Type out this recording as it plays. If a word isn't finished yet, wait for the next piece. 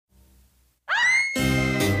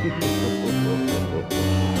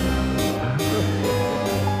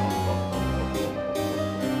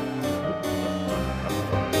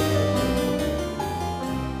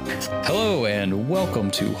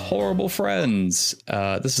welcome to Horrible Friends.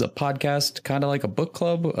 This is a podcast, kind of like a book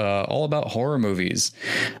club, all about horror movies.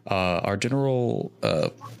 Our general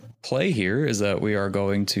play here is that we are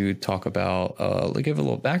going to talk about, give a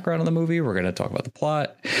little background on the movie. We're going to talk about the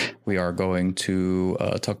plot. We are going to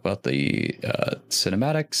talk about the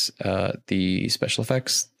cinematics, the special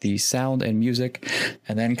effects, the sound and music,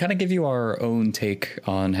 and then kind of give you our own take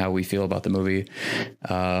on how we feel about the movie,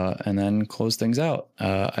 and then close things out.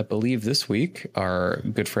 I believe this week our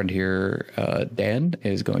good friend here, Dan,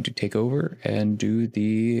 is going to take over and do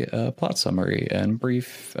the plot summary and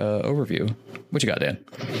brief overview. What you got, Dan?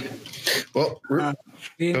 Well,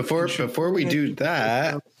 before we do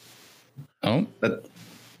that,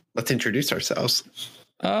 let's introduce ourselves.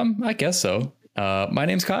 I guess so. My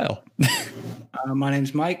name's Kyle. My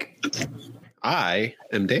name's Mike. I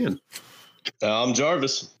am Dan. I'm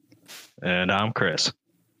Jarvis. And I'm Chris.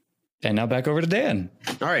 And now back over to Dan.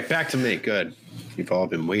 All right, back to me. Good. You've all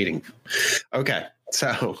been waiting. Okay,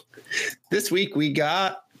 so this week we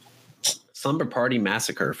got Slumber Party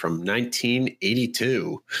Massacre from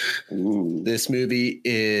 1982. Ooh. This movie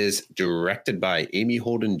is directed by Amy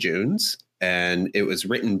Holden Jones, and it was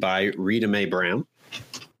written by Rita Mae Brown.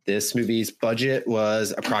 This movie's budget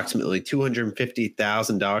was approximately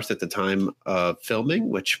 $250,000 at the time of filming,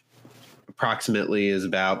 which approximately is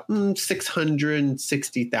about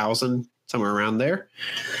 $660,000, somewhere around there.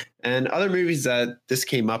 And other movies that this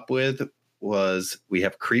came up with was we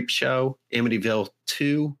have Creepshow, Amityville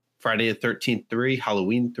 2, Friday the 13th 3,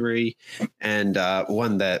 Halloween 3, and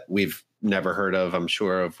one that we've never heard of, I'm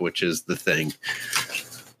sure of, which is The Thing.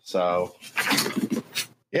 So,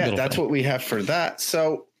 yeah, that's what we have for that.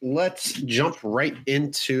 So let's jump right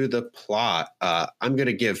into the plot. I'm going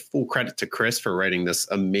to give full credit to Chris for writing this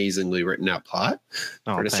amazingly written out plot.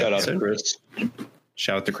 Shout out to Chris.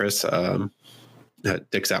 Shout out to Chris.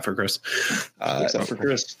 Dick's out for Chris. Dick's out for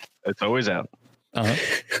Chris. It's always out.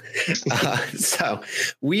 So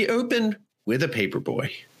we open with a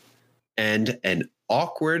paperboy and an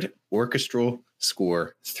awkward orchestral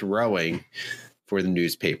score throwing for the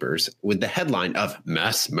newspapers with the headline of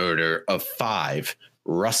Mass Murder of 5.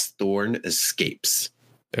 Russ Thorne escapes.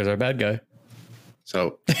 There's our bad guy.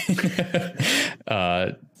 So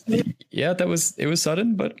yeah, it was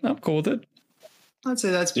sudden, but I'm cool with it. I'd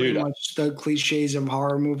say that's pretty much the cliches of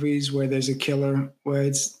horror movies where there's a killer, where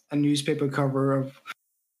it's a newspaper cover of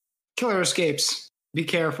killer escapes. Be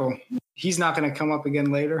careful. He's not going to come up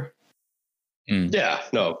again later. Yeah,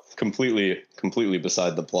 no, completely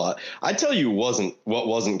beside the plot. I tell you, what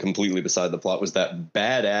wasn't completely beside the plot was that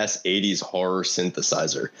badass 80s horror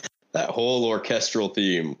synthesizer. That whole orchestral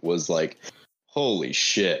theme was like, holy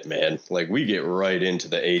shit, man. Like, we get right into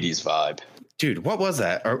the 80s vibe. Dude, what was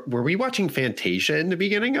that? Were we watching Fantasia in the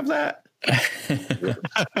beginning of that?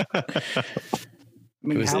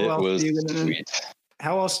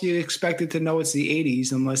 How else do you expect it to know it's the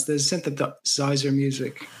 80s unless there's synthesizer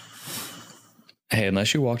music? Hey,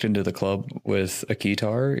 unless you walked into the club with a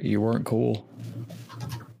guitar, you weren't cool.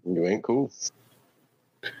 You ain't cool.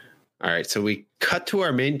 All right, so we cut to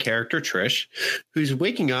our main character, Trish, who's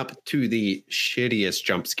waking up to the shittiest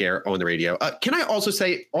jump scare on the radio. Can I also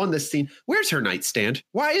say on this scene, where's her nightstand?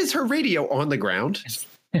 Why is her radio on the ground?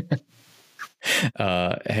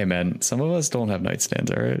 Hey, man, some of us don't have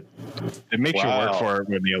nightstands, all right? It makes you work for it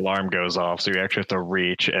when the alarm goes off, so you actually have to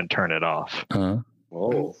reach and turn it off.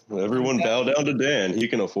 Oh, everyone bow down to Dan. He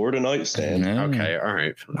can afford a nightstand. Okay, all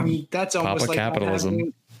right. I mean, that's almost like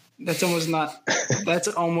capitalism. That's almost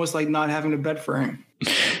like not having a bed frame.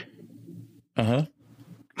 All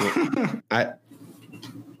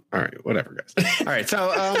right, whatever, guys. All right,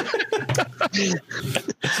 so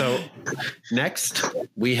next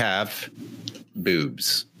we have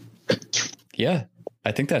boobs. Yeah,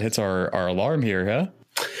 I think that hits our alarm here, huh?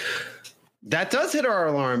 That does hit our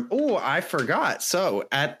alarm. Oh, I forgot. So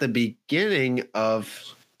at the beginning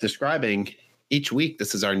of describing each week,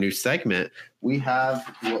 this is our new segment. We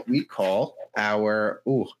have what we call our,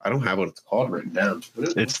 I don't have what it's called written down.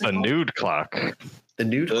 It's the nude clock. The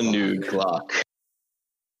nude clock.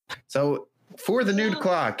 So for the nude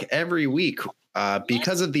clock every week,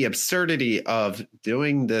 because of the absurdity of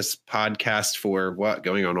doing this podcast for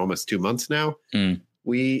going on almost 2 months now,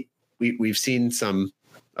 we've seen some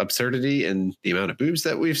absurdity in the amount of boobs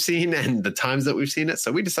that we've seen and the times that we've seen it.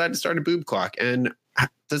 So we decided to start a boob clock. And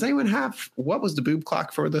does anyone have, what was the boob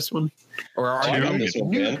clock for this one? Or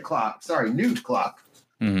nude clock? Sorry, nude clock.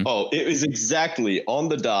 Mm-hmm. Oh, it was exactly on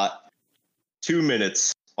the dot, 2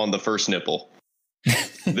 minutes on the first nipple.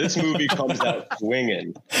 This movie comes out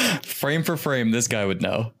swinging. Frame for frame, this guy would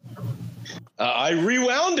know. I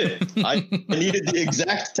rewound it. I needed the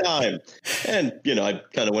exact time. And, I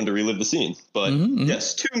kind of wanted to relive the scene. But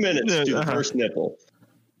yes, 2 minutes to the first nipple.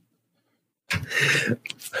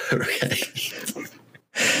 Okay.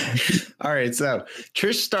 All right. So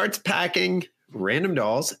Trish starts packing random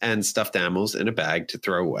dolls and stuffed animals in a bag to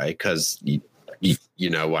throw away because you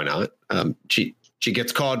know why not. She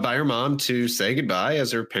gets called by her mom to say goodbye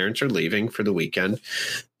as her parents are leaving for the weekend.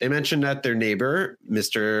 They mentioned that their neighbor,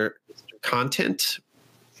 Mr. Content,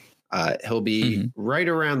 he'll be right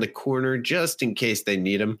around the corner just in case they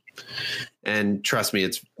need him. And trust me,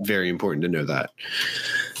 it's very important to know that.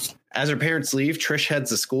 As her parents leave, Trish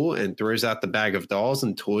heads to school and throws out the bag of dolls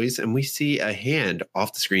and toys, and we see a hand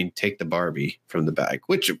off the screen take the Barbie from the bag,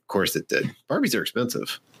 which of course it did. Barbies are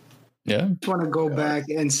expensive. Yeah. I just want to go back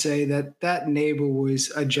and say that neighbor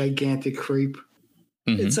was a gigantic creep.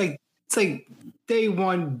 It's like day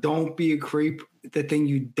one, don't be a creep. The thing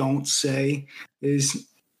you don't say is,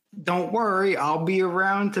 don't worry, I'll be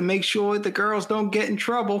around to make sure the girls don't get in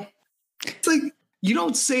trouble. It's like, you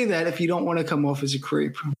don't say that if you don't want to come off as a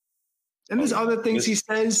creep. And there's other things he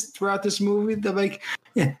says throughout this movie that, like,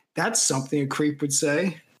 yeah, that's something a creep would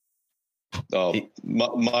say. Oh,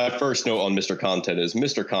 my first note on Mr. Content is,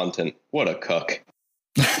 Mr. Content, what a cuck.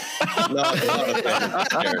 Not a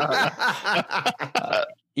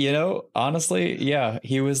honestly, yeah,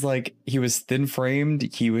 he was thin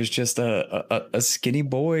framed. He was just a skinny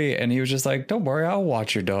boy, and he was just like, don't worry, I'll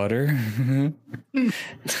watch your daughter.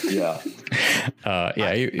 Yeah.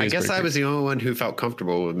 I guess I was the only one who felt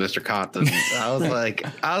comfortable with Mr. Content. I was like,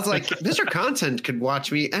 Mr. Content could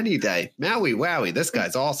watch me any day. Maui wowie, this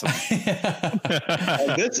guy's awesome.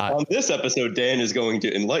 On this episode, Dan is going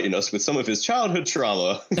to enlighten us with some of his childhood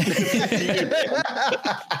trauma.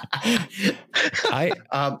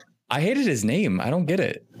 I hated his name. I don't get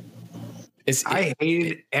it. I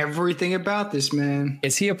hated everything about this man.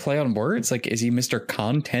 Is he a play on words? Like, is he Mr.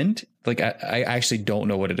 Content? Like, I actually don't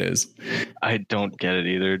know what it is. I don't get it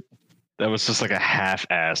either. That was just like a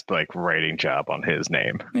half-assed writing job on his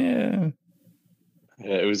name. Yeah,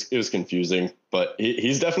 it was confusing, but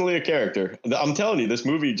he's definitely a character. I'm telling you, this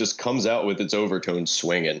movie just comes out with its overtones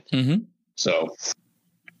swinging. So.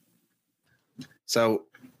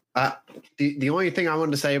 The only thing I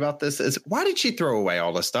wanted to say about this is, why did she throw away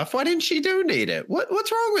all this stuff? Why didn't she donate it?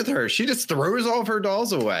 What's wrong with her? She just throws all of her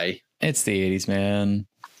dolls away. It's the 80s, man.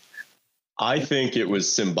 I think it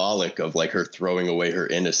was symbolic of her throwing away her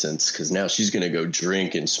innocence, because now she's going to go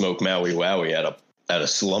drink and smoke Maui Wowie at a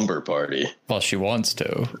slumber party. Well, she wants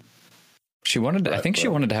to. She wanted to, I think she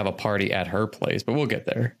wanted to have a party at her place, but we'll get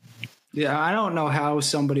there. Yeah, I don't know how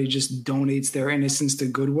somebody just donates their innocence to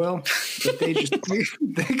Goodwill, but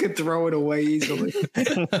they could throw it away easily.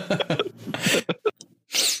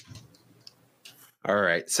 All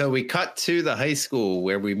right, so we cut to the high school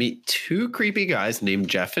where we meet two creepy guys named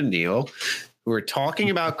Jeff and Neil who are talking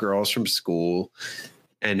about girls from school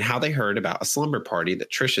and how they heard about a slumber party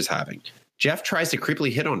that Trish is having. Jeff tries to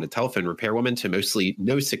creepily hit on the telephone repairwoman to mostly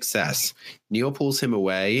no success. Neil pulls him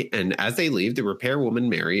away, and as they leave, the repairwoman,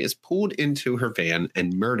 Mary, is pulled into her van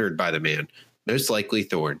and murdered by the man, most likely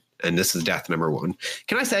Thorne. And this is death number one.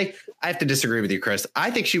 Can I say, I have to disagree with you, Chris. I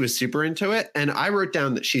think she was super into it, and I wrote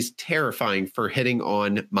down that she's terrifying for hitting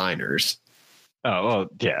on minors. Oh, well,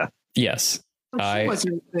 yeah. Yes. She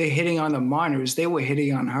wasn't hitting on the minors. They were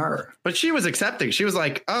hitting on her. But she was accepting. She was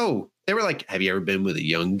like, oh, they were like, have you ever been with a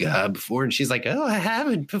young guy before? And she's like, oh, I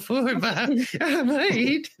haven't before, but I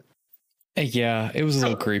might. Yeah, it was a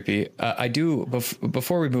little creepy. I do,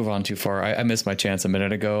 before we move on too far, I missed my chance a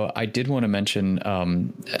minute ago. I did want to mention,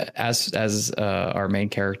 as our main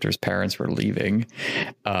character's parents were leaving,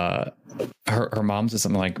 her mom said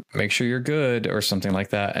something like, make sure you're good or something like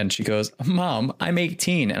that. And she goes, Mom, I'm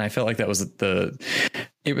 18. And I felt like that was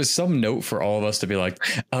it was some note for all of us to be like,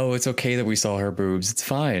 oh, it's okay that we saw her boobs. It's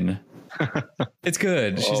fine. It's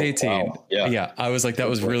good. She's 18. Wow. Yeah. I was like, that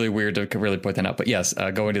was really weird to really point that out. But yes,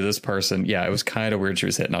 going to this person. Yeah, it was kind of weird. She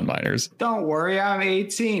was hitting on minors. Don't worry. I'm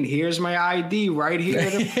 18. Here's my ID right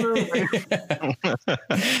here to prove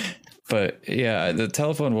it. But yeah, the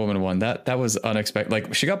telephone woman one, that was unexpected.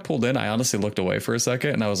 Like, she got pulled in. I honestly looked away for a second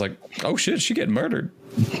and I was like, oh shit, she getting murdered.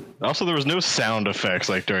 Also, there was no sound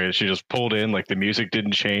effects during it. She just pulled in, the music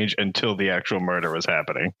didn't change until the actual murder was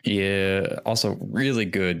happening. Yeah. Also, really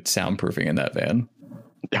good soundproofing in that van.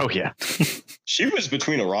 Oh, yeah. She was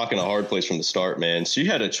between a rock and a hard place from the start, man. She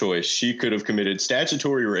had a choice. She could have committed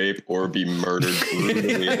statutory rape or be murdered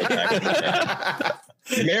brutally in the back of the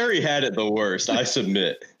van. Mary had it the worst. I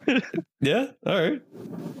submit. Yeah. All right.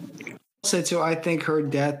 So too, I think her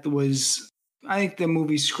death was, I think the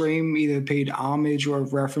movie Scream either paid homage or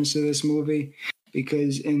reference to this movie,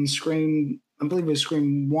 because in Scream, I believe it was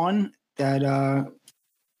Scream 1, that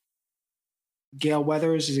Gail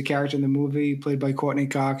Weathers is a character in the movie played by Courtney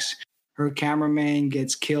Cox. Her cameraman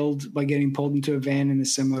gets killed by getting pulled into a van in a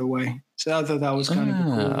similar way. So I thought that was kind of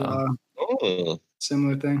a cool,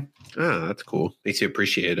 similar thing. Oh, that's cool. Makes you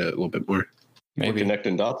appreciate it a little bit more. Maybe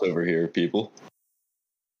connecting dots over here, people.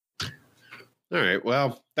 All right.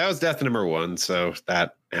 Well, that was death number 1. So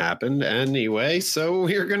that happened anyway. So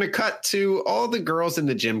we're going to cut to all the girls in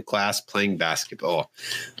the gym class playing basketball.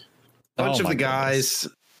 Bunch of the guys.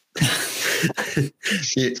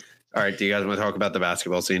 All right. Do you guys want to talk about the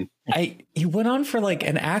basketball scene? He went on for like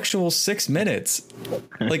an actual 6 minutes.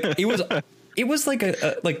 Like it was like a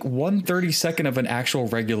 1/32 of an actual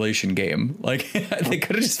regulation game. Like they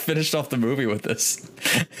could have just finished off the movie with this.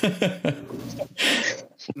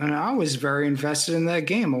 And I was very invested in that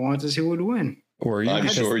game. I wanted to see who would win. Were you? I'm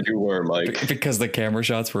sure you were, Mike. Because the camera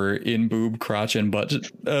shots were in boob, crotch, and butt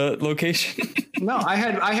location. No, I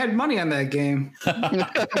had money on that game.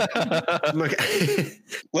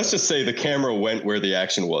 Let's just say the camera went where the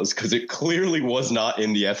action was, because it clearly was not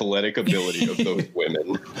in the athletic ability of those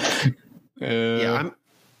women. Yeah,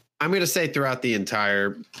 I'm going to say throughout the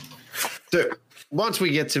entire. Once we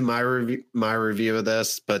get to my review of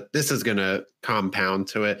this, but this is going to compound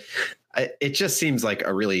to it. It just seems like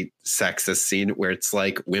a really sexist scene where it's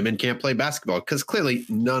like women can't play basketball, because clearly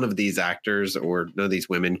none of these actors or none of these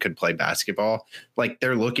women could play basketball. Like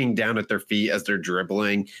they're looking down at their feet as they're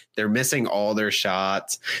dribbling. They're missing all their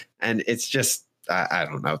shots. And it's just, I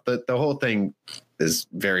don't know. The whole thing is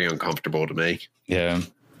very uncomfortable to me. Yeah,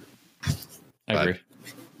 I agree.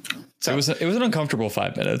 So it was an uncomfortable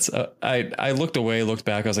 5 minutes. I looked away, looked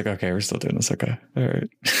back. I was like, okay, we're still doing this. Okay. All right.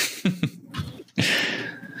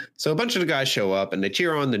 So a bunch of the guys show up and they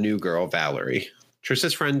cheer on the new girl, Valerie.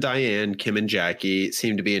 Tris's friend Diane, Kim, and Jackie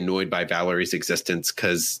seem to be annoyed by Valerie's existence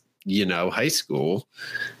because, high school.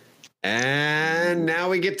 And now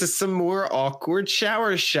we get to some more awkward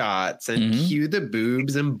shower shots and cue the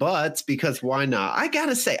boobs and butts, because why not? I got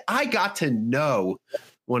to say, I got to know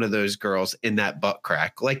one of those girls in that butt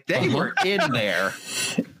crack. Like they were in there.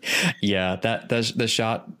 Yeah, the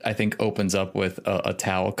shot I think opens up with a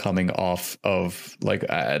towel coming off of like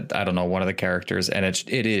I don't know, one of the characters, and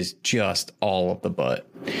it is just all of the butt.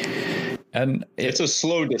 And it's a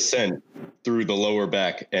slow descent through the lower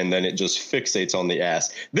back, and then it just fixates on the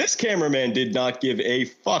ass. This cameraman did not give a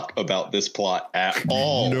fuck about this plot at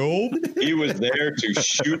all. Nope. He was there to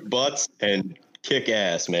shoot butts and kick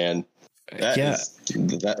ass, man. That's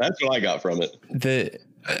what I got from it.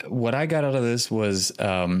 What I got out of this was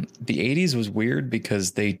the 80s was weird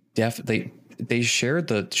because they shared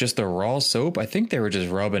the raw soap. I think they were just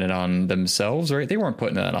rubbing it on themselves, right? They weren't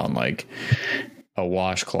putting it on like a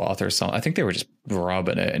washcloth or something. I think they were just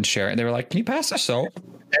rubbing it and sharing. They were like, "Can you pass the soap?"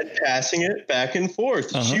 And passing it back and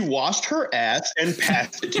forth. She washed her ass and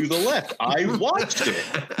passed it to the left. I watched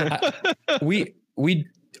it. We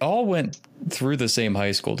all went through the same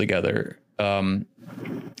high school together.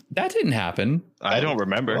 That didn't happen. I don't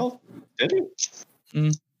remember. Well, did it?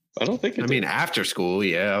 I don't think it did. After school,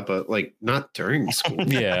 yeah, but like not during school.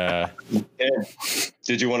 Yeah.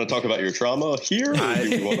 Did you want to talk about your trauma here? Or do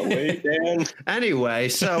you want to wait, Dan? Anyway,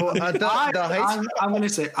 so I'm going to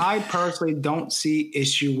say I personally don't see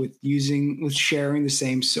issue with sharing the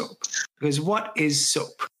same soap, because what is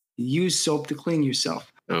soap? You use soap to clean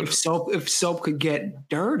yourself. If soap could get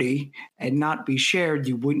dirty and not be shared,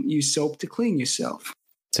 you wouldn't use soap to clean yourself.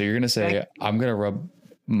 So you're going to say, I'm going to rub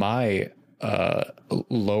my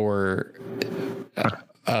lower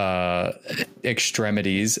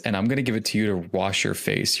extremities and I'm going to give it to you to wash your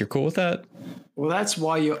face. You're cool with that? Well, that's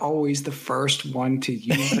why you're always the first one to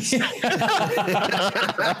use.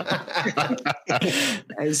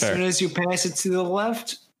 As soon as you pass it to the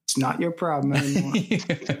left, it's not your problem anymore.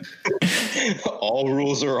 All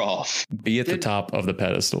rules are off. Be at the top of the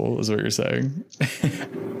pedestal is what you're saying.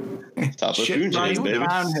 Top of food chain, baby.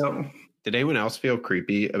 Did anyone else feel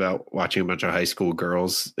creepy about watching a bunch of high school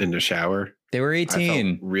girls in the shower? They were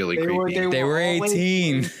 18. Really creepy. They were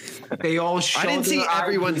 18. They all I didn't see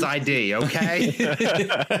everyone's ID, okay?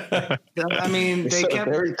 I mean, they kept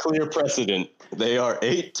a very clear precedent. They are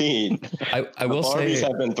 18. I will say Barbies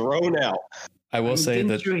have been thrown out. I will say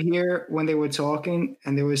that. Didn't you hear when they were talking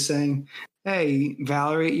and they were saying, "Hey,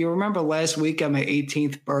 Valerie, you remember last week at my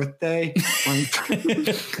 18th birthday?"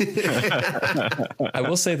 I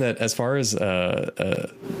will say that as far as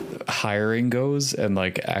hiring goes and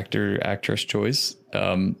like actress choice,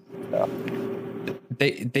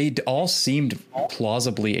 they all seemed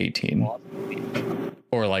plausibly 18.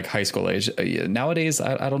 or like high school age. Nowadays,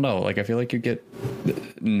 I don't know. Like, I feel like you get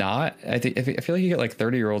I feel like you get like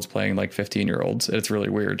 30-year-olds playing like 15-year-olds. It's really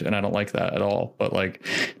weird. And I don't like that at all. But like,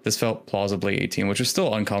 this felt plausibly 18, which is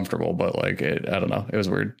still uncomfortable. But like, I don't know. It was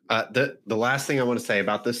weird. The last thing I want to say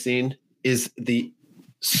about this scene is the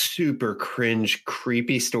super cringe,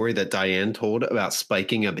 creepy story that Diane told about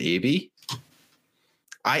spiking a baby.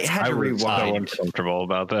 I had to rewind. So uncomfortable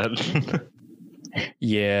about that.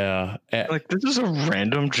 Yeah. Like, this is a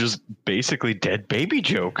random, just basically dead baby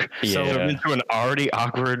joke. Yeah. So into an already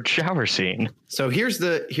awkward shower scene. So here's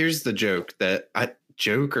the joke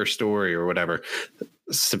joke or story or whatever.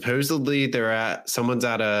 Supposedly someone's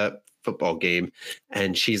at a football game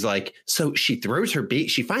and she's like, so she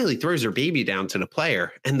finally throws her baby down to the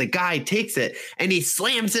player and the guy takes it and he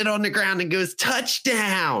slams it on the ground and goes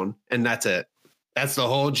touchdown. And that's it. That's the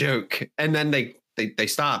whole joke. And then they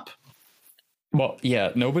stop. Well,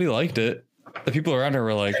 yeah, nobody liked it. The people around her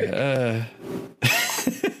were like,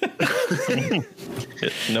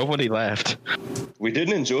 Nobody laughed. We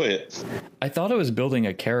didn't enjoy it. I thought it was building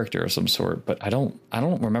a character of some sort, but I don't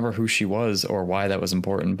remember who she was or why that was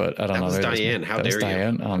important, but I don't know. That was Diane. How dare you?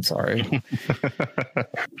 Diane? Oh, I'm sorry.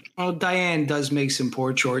 Well, Diane does make some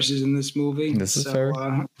poor choices in this movie. This is fair.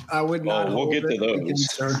 I would not. We'll get to those.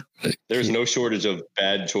 against her. There's no shortage of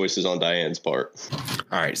bad choices on Diane's part.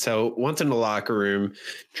 All right. So once in the locker room,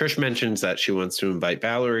 Trish mentions that she wants to invite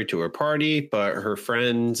Valerie to her party, but her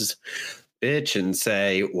friends bitch and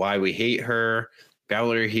say why we hate her.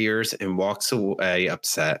 Valerie hears and walks away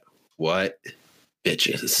upset. What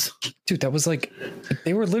bitches? Dude, that was like,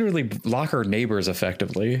 they were literally locker neighbors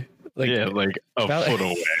effectively. Like, yeah, like a foot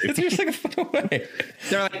away. It's just like a foot away.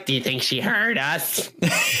 They're like, do you think she heard us?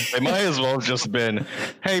 They might as well have just been,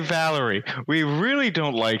 hey, Valerie, we really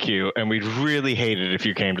don't like you, and we'd really hate it if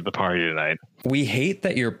you came to the party tonight. We hate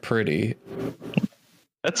that you're pretty.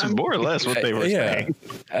 That's more or less what they were saying.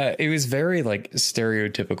 It was very like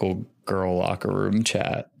stereotypical girl locker room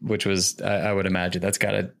chat, which was, I would imagine it's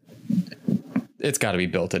got to be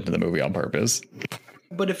built into the movie on purpose.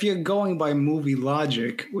 But if you're going by movie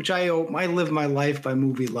logic, which I live my life by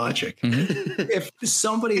movie logic, if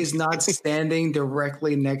somebody is not standing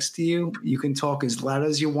directly next to you, you can talk as loud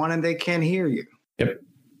as you want and they can't hear you. Yep.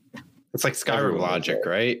 It's like Skyrim logic,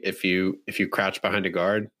 right? If you crouch behind a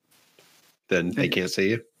guard, then they can't see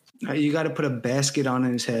you. You got to put a basket on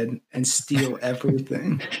his head and steal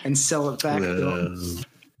everything and sell it back to him.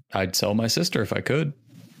 I'd sell my sister if I could.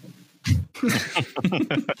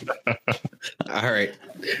 All right.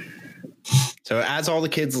 So as all the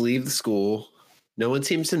kids leave the school, no one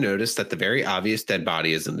seems to notice that the very obvious dead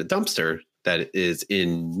body is in the dumpster that is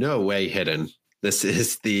in no way hidden. This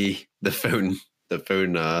is the phone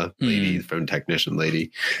lady, the phone technician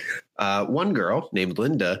lady. One girl named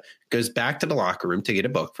Linda goes back to the locker room to get a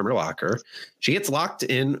book from her locker. She gets locked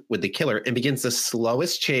in with the killer and begins the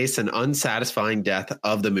slowest chase and unsatisfying death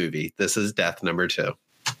of the movie. This is death number 2.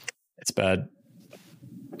 It's bad.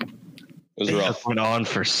 It was rough. It went on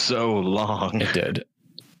for so long. It did.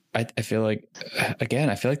 I feel like,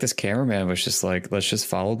 again, this cameraman was just like, let's just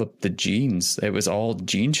follow the genes. It was all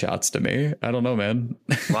gene shots to me. I don't know, man.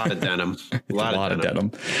 A lot of denim. A lot of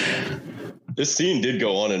denim. This scene did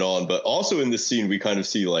go on and on, but also in this scene, we kind of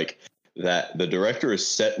see like that the director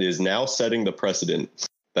is now setting the precedent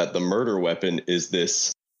that the murder weapon is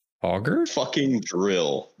this auger fucking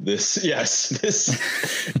drill. This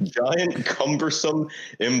giant, cumbersome,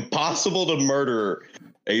 impossible to murder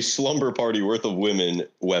a slumber party worth of women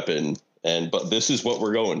weapon. But this is what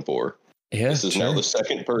we're going for. Yeah, this is now the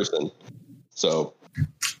second person. So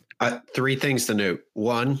 3 things to note.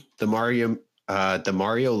 1, the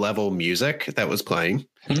Mario level music that was playing.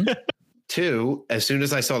 2, as soon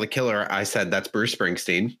as I saw the killer, I said, that's Bruce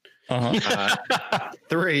Springsteen.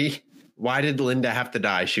 3, why did Linda have to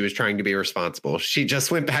die? She was trying to be responsible. She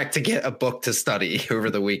just went back to get a book to study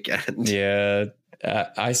over the weekend. Yeah.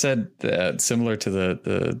 I said similar to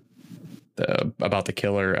the about the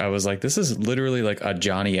killer. I was like, this is literally like a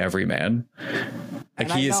Johnny Everyman. Like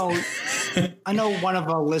I know one of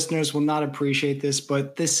our listeners will not appreciate this,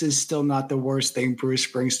 but this is still not the worst thing Bruce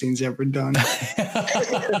Springsteen's ever done.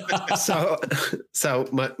 So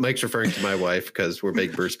Mike's referring to my wife because we're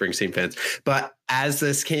big Bruce Springsteen fans. But as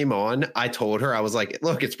this came on, I told her, I was like,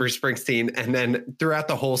 look, it's Bruce Springsteen. And then throughout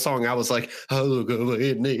the whole song, I was like, I look away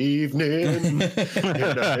in the evening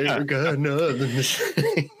and I got nothing to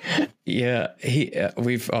say. Yeah,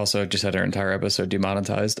 we've also just had our entire episode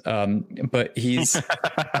demonetized. But he's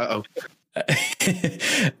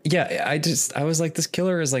Yeah, I was like, this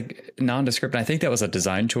killer is like nondescript. And I think that was a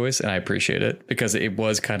design choice, and I appreciate it because it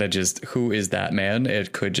was kind of just, who is that man?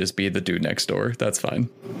 It could just be the dude next door. That's fine.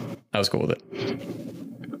 I was cool with it.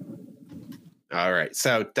 All right.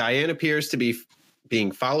 So Diane appears to be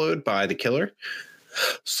being followed by the killer.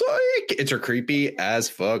 Psych! It's her creepy as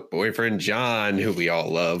fuck boyfriend, John, who we all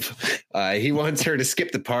love. He wants her to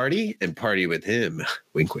skip the party and party with him.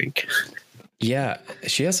 Wink, wink. Yeah,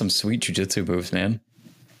 she has some sweet jujitsu moves, man.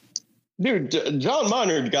 Dude, John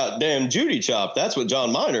Miner got damn Judy chopped. That's what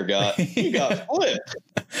John Miner got. He got flipped.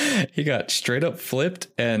 He got straight up flipped.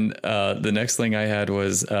 And the next thing I had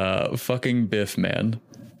was fucking Biff, man.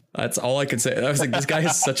 That's all I could say. I was like, this guy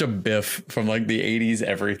is such a Biff from like the 80s,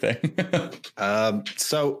 everything.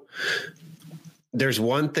 So there's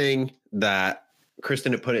one thing that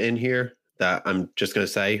Kristen had put in here that I'm just going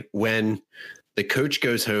to say. When the coach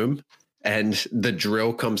goes home and the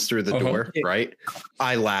drill comes through the door, right?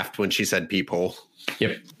 I laughed when she said peephole.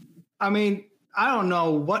 Yep. I mean, I don't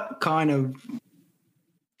know what kind of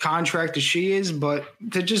contractor she is, but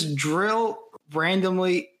to just drill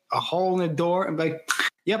randomly a hole in the door and be like,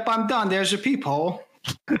 yep, I'm done. There's your peephole.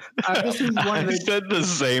 This is one of the, said the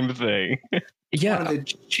same thing. Yeah. One of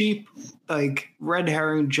the cheap, like, red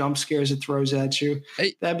herring jump scares it throws at you.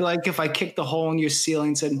 Hey. That'd be like if I kicked the hole in your ceiling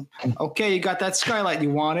and said, okay, you got that skylight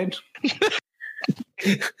you wanted.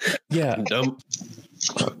 Yeah. Dumb.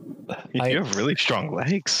 You have really strong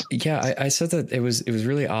legs. Yeah, I said that it was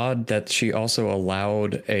really odd that she also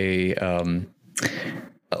allowed a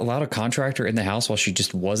contractor in the house while she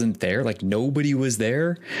just wasn't there. Like nobody was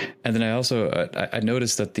there. And then I also I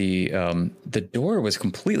noticed that the door was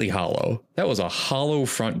completely hollow. That was a hollow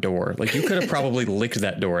front door. Like you could have probably licked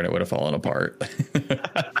that door and it would have fallen apart.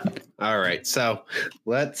 All right. So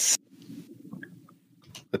let's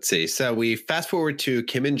see. So we fast forward to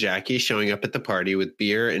Kim and Jackie showing up at the party with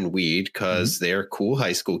beer and weed because they're cool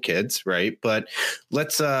high school kids, right? But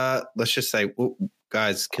let's just say, well,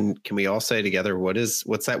 guys, can we all say together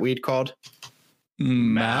what's that weed called?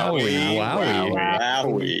 Maui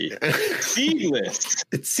Wowie. Seedless.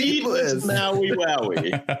 It's seedless. Maui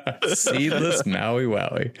Wowie. Seedless Maui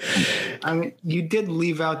Wowie. I mean, you did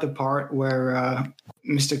leave out the part where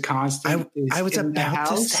Mr. Constant is I was in the about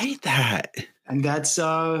to house. say that. And that's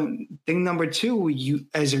thing number 2. You,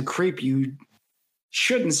 as a creep, you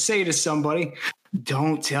shouldn't say to somebody,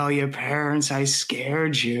 don't tell your parents I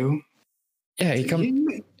scared you. Yeah,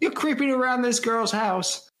 You're creeping around this girl's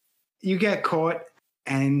house. You get caught,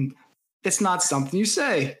 and it's not something you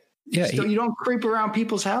say. Yeah, you don't creep around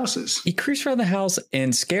people's houses. He creeps around the house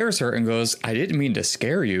and scares her and goes, I didn't mean to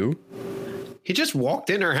scare you. He just walked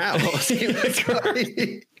in her house. Not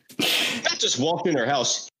just walked in her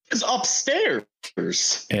house. He's upstairs.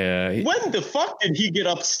 Yeah. When the fuck did he get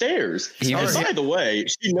upstairs? And by the way,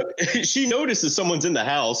 she notices someone's in the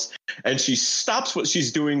house and she stops what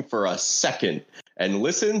she's doing for a second and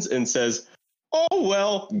listens and says, oh,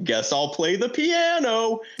 well, guess I'll play the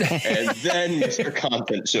piano. And then Mr.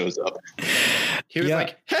 Content shows up. He was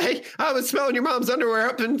like, hey, I was smelling your mom's underwear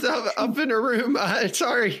up in her room.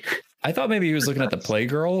 Sorry. I thought maybe he was looking at the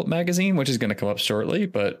Playgirl magazine, which is going to come up shortly,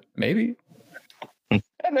 but maybe.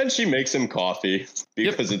 And then she makes him coffee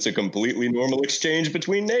because it's a completely normal exchange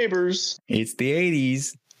between neighbors. It's the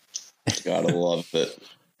 80s. Gotta love it.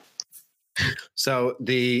 So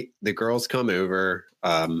the girls come over.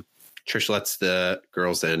 Trish lets the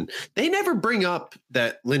girls in. They never bring up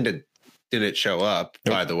that Linda didn't show up,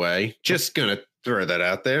 by the way. Just going to throw that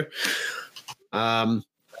out there.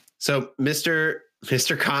 So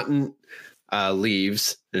Mr. Cotton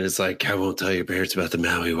leaves and is like, I won't tell your parents about the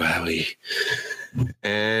Maui Wowie.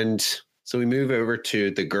 And so we move over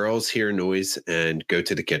to the girls hear noise and go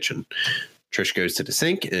to the kitchen. Trish goes to the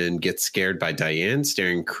sink and gets scared by Diane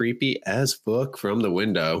staring creepy as fuck from the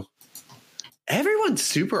window. Everyone's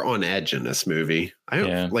super on edge in this movie. I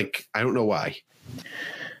don't know why.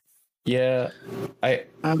 Yeah. I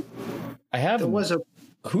have. There was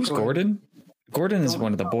Who's Gordon? Gordon is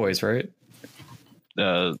one of the boys, right?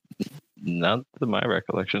 Not to my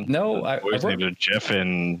recollection. No, boys named are Jeff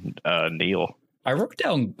and Neil. I wrote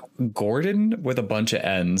down Gordon with a bunch of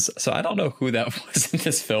N's, so I don't know who that was in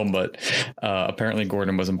this film, but apparently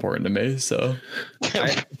Gordon was important to me. So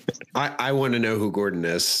I want to know who Gordon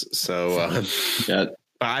is. So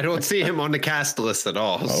I don't see him on the cast list at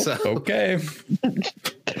all. So. Okay.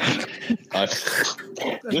 This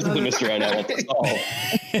is the mystery I now want to solve.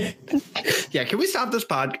 Yeah, can we stop this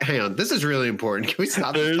podcast? Hang on, this is really important. Can we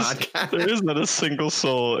stop this podcast? There is not a single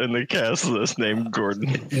soul in the cast list named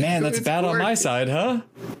Gordon. Man, that's bad Gordon on my side, huh?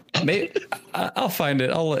 I'll find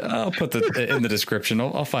it. I'll put in the description.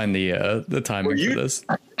 I'll find the timing for this.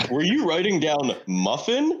 Were you writing down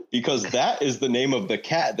Muffin? Because that is the name of the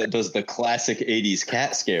cat that does the classic 80s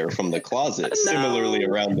cat scare from the closet, similarly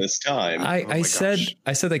around this time. I said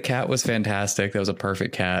the cat was fantastic. That was a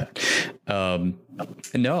perfect cat.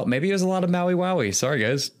 No, maybe it was a lot of Maui Wowie. Sorry,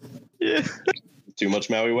 guys. Yeah. Too much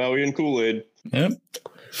Maui Wowie and Kool-Aid. Yep.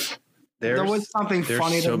 There was something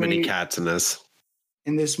funny so to me many cats in this.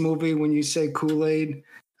 In this movie, when you say Kool-Aid,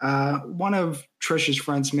 one of Trisha's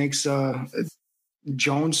friends makes a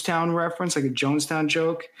Jonestown reference, like a Jonestown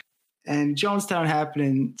joke. And Jonestown happened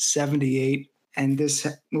in 78, and this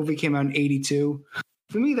movie came out in 82.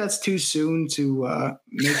 For me, that's too soon to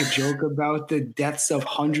make a joke about the deaths of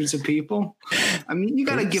hundreds of people. I mean, you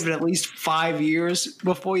got to give it at least 5 years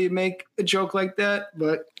before you make a joke like that.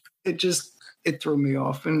 But it threw me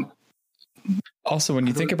off. And also, when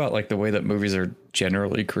you think about like the way that movies are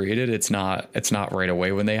generally created, it's not right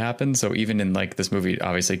away when they happen. So even in like this movie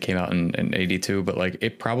obviously came out in 82, but like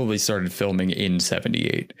it probably started filming in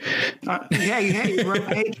 78. Hey,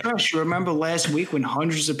 Trish, you remember last week when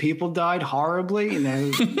hundreds of people died horribly in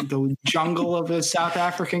the jungle of a South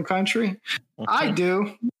African country? I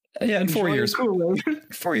do. Yeah, in 4 years.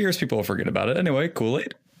 4 years, people will forget about it. Anyway,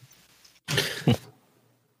 Kool-Aid.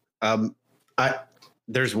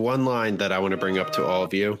 There's one line that I want to bring up to all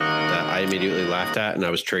of you that I immediately laughed at and I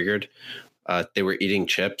was triggered. They were eating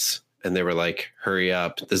chips and they were like, hurry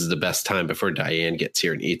up. This is the best time before Diane gets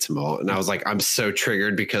here and eats them all. And I was like, I'm so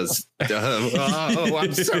triggered because I'm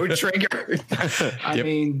so triggered. I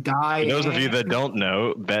mean, Diane. For those of you that don't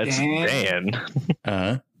know, that's Dan.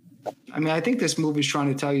 I mean, I think this movie's trying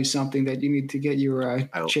to tell you something that you need to get your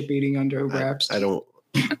chip eating under wraps. I don't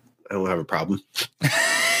have a problem.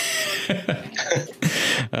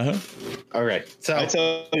 All right. So I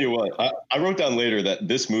tell you what, I wrote down later that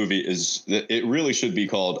this movie it really should be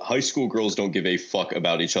called High School Girls Don't Give a Fuck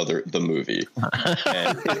About Each Other, the movie.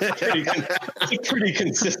 And it's a pretty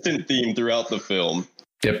consistent theme throughout the film.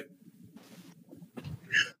 Yep.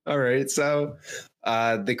 All right. So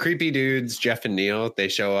the creepy dudes, Jeff and Neil, they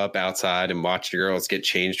show up outside and watch the girls get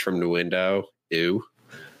changed from the window. Ew.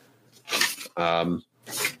 It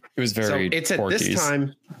was very so it's at Porky's. This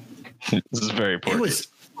time. This is very Porky's.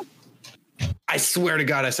 I swear to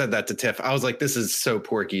God, I said that to Tiff. I was like, this is so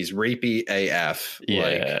Porky's, rapey AF.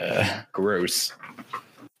 Yeah. Like, gross.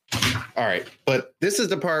 All right. But this is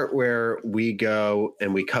the part where we go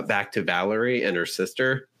and we cut back to Valerie and her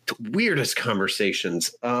sister. Weirdest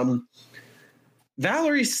conversations.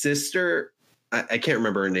 Valerie's sister, I can't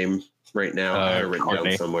remember her name right now. I have it written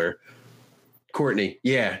down somewhere. Courtney.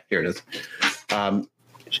 Yeah, here it is.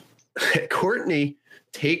 Courtney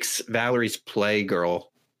takes Valerie's Playgirl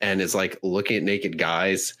and is like looking at naked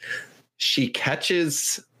guys.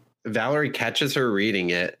 Valerie catches her reading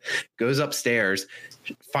it, goes upstairs,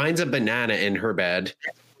 finds a banana in her bed,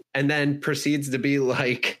 and then proceeds to be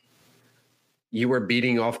like, you were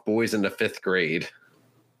beating off boys in the 5th grade.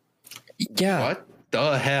 Yeah. What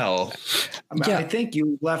the hell? I think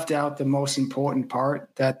you left out the most important part,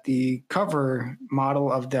 that the cover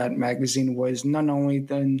model of that magazine was none only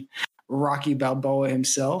than Rocky Balboa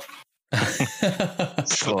himself.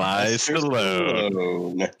 Sly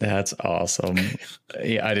Stallone. That's awesome.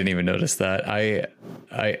 Yeah, I didn't even notice that.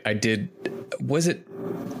 I did. Was it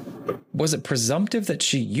presumptive that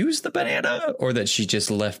she used the banana or that she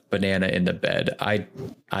just left banana in the bed? I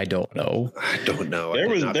don't know. I don't know.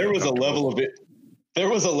 There was a level of it. There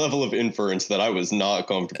was a level of inference that I was not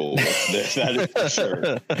comfortable with. That is for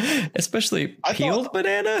sure. Especially peeled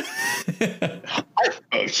banana.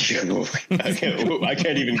 I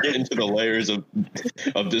can't even get into the layers of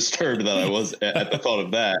disturbed that I was at the thought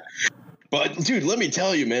of that. But dude, let me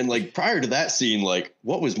tell you, man, like prior to that scene, like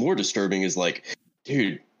what was more disturbing is like,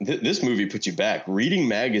 dude, this movie puts you back. Reading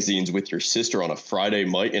magazines with your sister on a Friday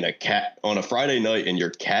night and your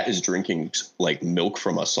cat is drinking like milk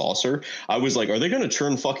from a saucer. I was like, are they going to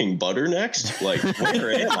churn fucking butter next? Like,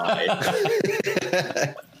 where am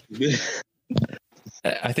I?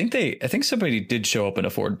 I think somebody did show up in a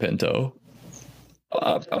Ford Pinto.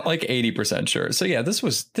 I'm like 80% sure. So yeah, this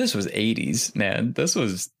was 80s, man. This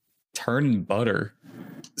was turning butter.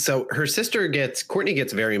 So her sister Courtney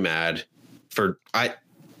gets very mad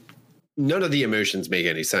none of the emotions make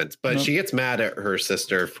any sense, but she gets mad at her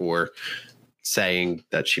sister for saying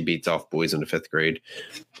that she beats off boys in the 5th grade,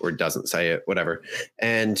 or doesn't say it, whatever.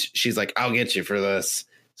 And she's like, I'll get you for this.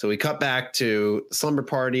 So we cut back to slumber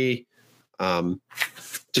party.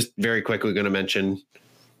 Just very quickly going to mention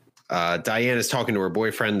Diane is talking to her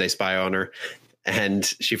boyfriend. They spy on her. And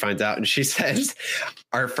she finds out and she says,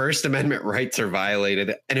 our First Amendment rights are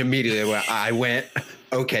violated. And immediately I went,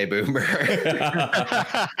 okay, boomer.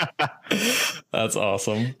 That's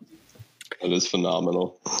awesome. That is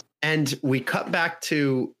phenomenal. And we cut back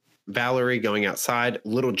to Valerie going outside,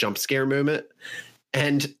 little jump scare moment.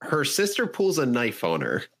 And her sister pulls a knife on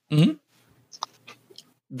her. Mm-hmm.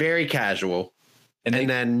 Very casual. And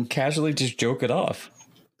then casually just joke it off.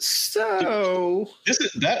 So This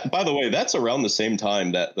is that. By the way, that's around the same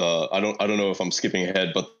time that I don't know if I'm skipping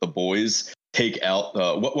ahead, but the boys take out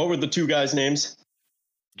what were the two guys' names?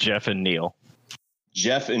 Jeff and Neil.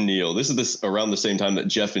 Jeff and Neil. This is around the same time that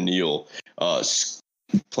Jeff and Neil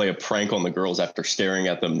play a prank on the girls after staring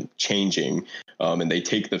at them changing, and they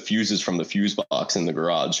take the fuses from the fuse box in the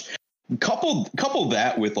garage. Couple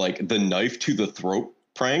that with like the knife to the throat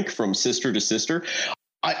prank from sister to sister.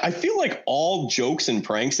 I feel like all jokes and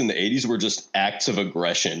pranks in the 80s were just acts of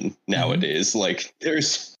aggression nowadays. Mm-hmm. Like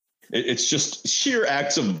it's just sheer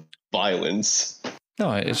acts of violence.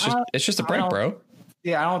 No, it's just a prank, bro.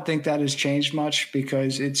 Yeah, I don't think that has changed much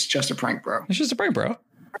because it's just a prank, bro. It's just a prank, bro.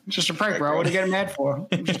 It's just a prank, bro. What are you getting mad for?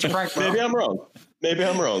 It's just a prank, bro. Maybe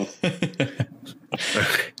I'm wrong.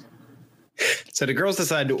 So the girls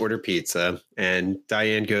decide to order pizza, and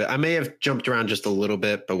Diane goes, I may have jumped around just a little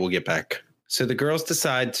bit, but we'll get back. So the girls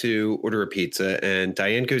decide to order a pizza, and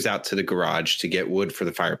Diane goes out to the garage to get wood for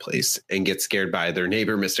the fireplace and gets scared by their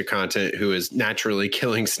neighbor, Mr. Content, who is naturally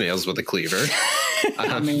killing snails with a cleaver.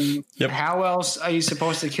 I mean, How else are you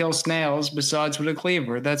supposed to kill snails besides with a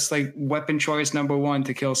cleaver? That's like weapon choice number one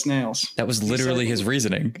to kill snails. That was literally his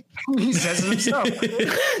reasoning. He says it himself.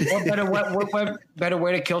 What better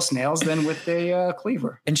way to kill snails than with a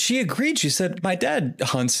cleaver? And she agreed. She said, my dad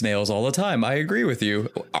hunts snails all the time. I agree with you.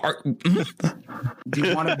 Do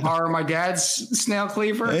you want to borrow my dad's snail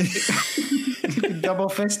cleaver? Double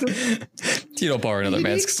fisted? You don't borrow another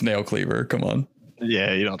man's snail cleaver. Come on.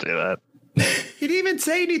 Yeah, you don't do that. He didn't even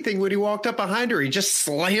say anything when he walked up behind her. He just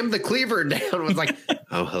slammed the cleaver down and was like,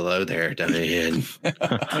 oh, hello there, Diane.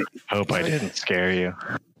 Hope I didn't scare you.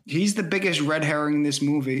 He's the biggest red herring in this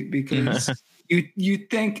movie because you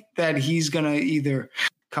think that he's going to either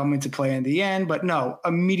come into play in the end, but no,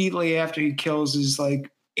 immediately after he kills his like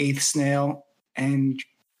eighth snail and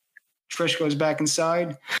Trish goes back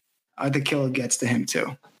inside, the killer gets to him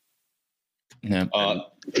too. Yeah.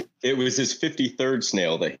 It was his 53rd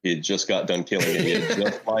snail that he had just got done killing, and he had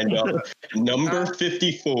just lined up number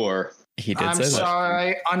 54. He did I'm say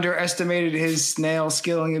sorry, I underestimated his snail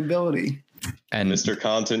skilling ability. And Mr.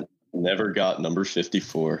 Content never got number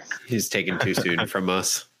 54. He's taken too soon from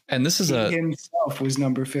us. And this is He himself was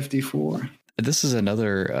number 54. This is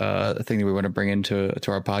another thing that we want to bring into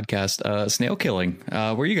our podcast, snail killing.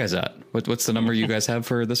 Where are you guys at? What's the number you guys have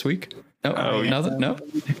for this week? No, nothing. No,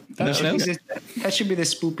 That should be the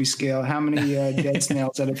spoopy scale. How many dead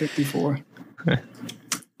snails out of 54? You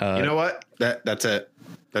know what? That's it.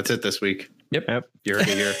 That's it this week. Yep. You heard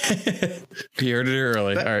it here. You heard it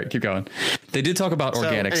early. All right, keep going. They did talk about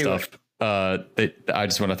organic stuff. I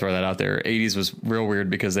just want to throw that out there. 80s was real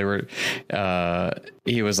weird because they were,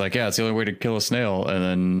 he was like, yeah, it's the only way to kill a snail.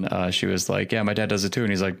 And then she was like, yeah, my dad does it too.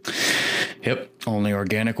 And he's like, yep, only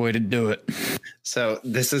organic way to do it. So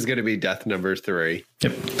this is going to be death number 3.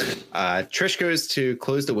 Yep. Trish goes to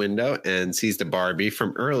close the window and sees the Barbie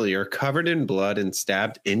from earlier covered in blood and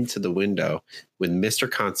stabbed into the window with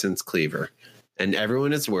Mr. Constant's cleaver. And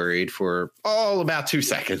everyone is worried for about 2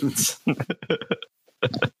 seconds.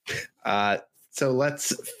 So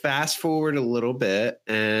let's fast forward a little bit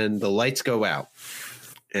and the lights go out.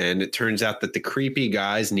 And it turns out that the creepy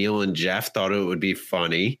guys, Neil and Jeff, thought it would be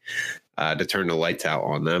funny to turn the lights out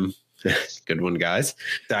on them. Good one, guys.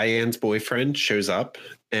 Diane's boyfriend shows up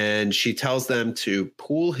and she tells them to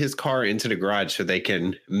pull his car into the garage so they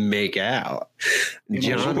can make out.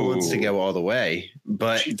 John wants to go all the way,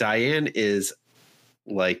 but Diane is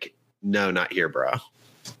like, no, not here, bro.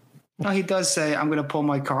 No, he does say, I'm going to pull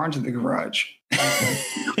my car into the garage.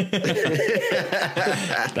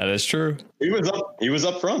 That is true. He was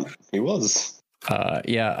up front. He was.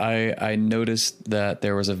 Yeah, I noticed that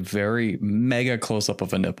there was a very mega close up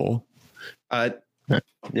of a nipple.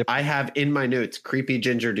 Yep. I have in my notes, creepy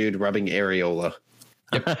ginger dude rubbing areola.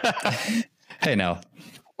 Yep. Hey, now.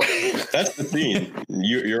 That's the scene.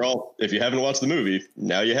 You're all, if you haven't watched the movie,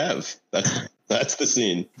 now you have. That's That's the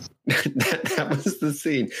scene. that was the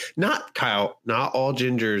scene. Not Kyle. Not all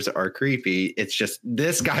gingers are creepy. It's just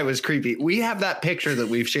this guy was creepy. We have that picture that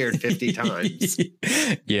we've shared 50 times.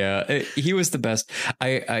 Yeah, he was the best.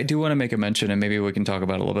 I do want to make a mention, and maybe we can talk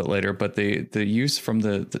about it a little bit later. But the use from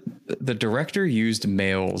the director used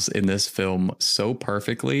males in this film so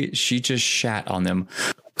perfectly. She just shat on them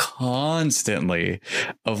constantly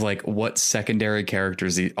of like what secondary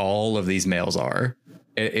characters all of these males are.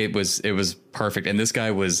 It was perfect. And this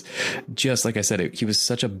guy was just, like I said, he was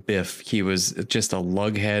such a biff. He was just a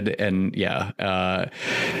lughead. And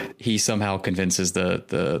he somehow convinces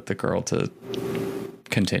the girl to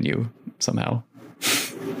continue somehow.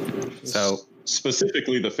 So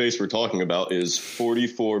specifically, the face we're talking about is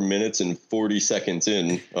 44 minutes and 40 seconds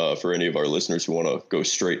in, for any of our listeners who want to go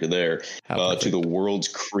straight to there, to the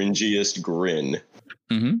world's cringiest grin.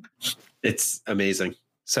 Mm-hmm. It's amazing.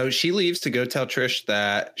 So she leaves to go tell Trish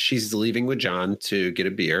that she's leaving with John to get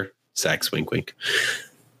a beer. Sex, wink, wink.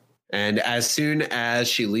 And as soon as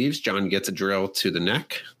she leaves, John gets a drill to the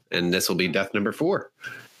neck, and this will be death number 4.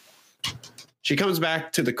 She comes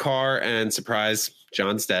back to the car and surprise,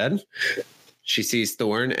 John's dead. She sees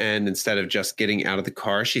Thorne, and instead of just getting out of the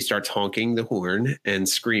car, she starts honking the horn and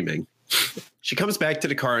screaming. She comes back to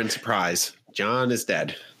the car and surprise, John is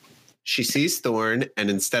dead. She sees Thorne, and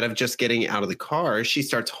instead of just getting out of the car, she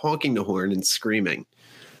starts honking the horn and screaming.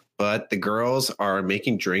 But the girls are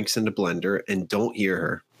making drinks in the blender and don't hear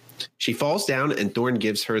her. She falls down, and Thorne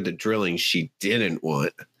gives her the drilling she didn't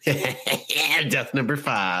want. Death number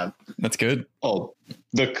 5. That's good. Oh,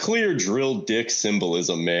 the clear drill dick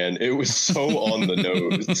symbolism, man. It was so on the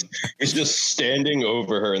nose. He's just standing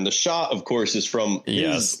over her. And the shot, of course, is from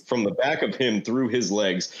from the back of him through his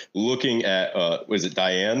legs, looking at, was it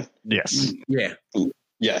Diane? Yes. Yeah.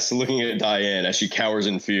 Yes, looking at Diane as she cowers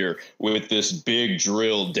in fear with this big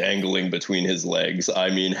drill dangling between his legs.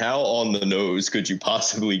 I mean, how on the nose could you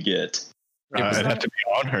possibly get? It'd have to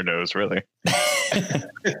be on her nose, really.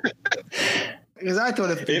 Because I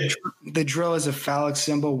thought if the drill as a phallic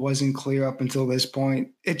symbol wasn't clear up until this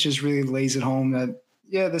point, it just really lays it home that,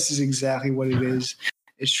 yeah, this is exactly what it is.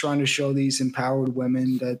 It's trying to show these empowered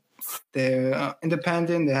women that they're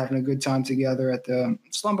independent, they're having a good time together at the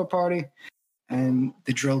slumber party, and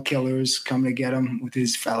the drill killer's coming to get him with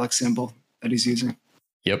his phallic symbol that he's using.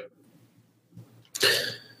 Yep.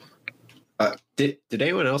 Did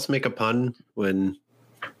anyone else make a pun when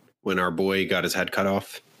our boy got his head cut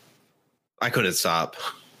off? I couldn't stop.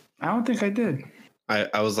 I don't think I did.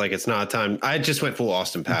 I was like, it's not time. I just went full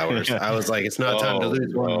Austin Powers. I was like, it's not time to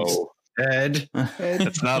lose one's head.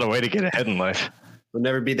 That's not a way to get ahead in life. Will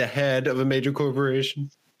never be the head of a major corporation.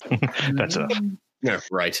 That's enough. Yeah,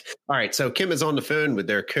 right. All right. So Kim is on the phone with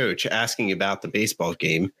their coach asking about the basketball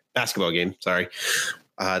game,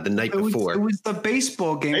 the night before. It was the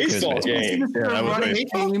baseball game. Baseball game.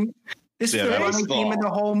 This is the running theme in the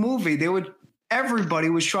whole movie. Everybody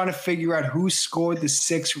was trying to figure out who scored the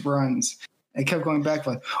 6 runs. They kept going back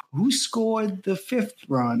like, who scored the 5th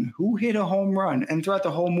run? Who hit a home run? And throughout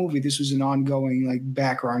the whole movie, this was an ongoing like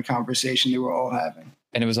background conversation they were all having.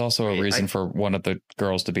 And it was also a reason for one of the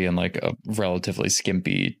girls to be in like a relatively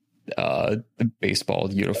skimpy baseball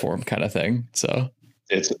uniform kind of thing. So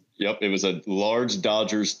it was a large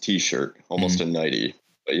Dodgers t-shirt, almost a nightie.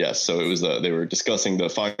 But yes, so it was they were discussing the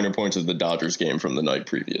finer points of the Dodgers game from the night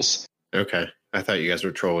previous. Okay. I thought you guys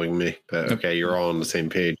were trolling me, but okay, you're all on the same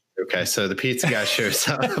page. Okay, so the pizza guy shows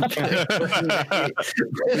up.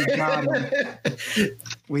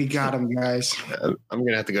 We got him, guys. I'm going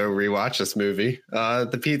to have to go rewatch this movie.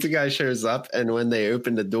 The pizza guy shows up, and when they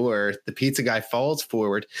open the door, the pizza guy falls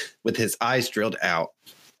forward with his eyes drilled out.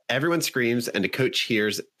 Everyone screams, and the coach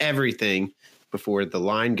hears everything before the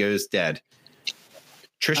line goes dead.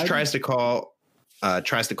 Trish tries to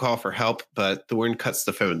call for help, but Thorne cuts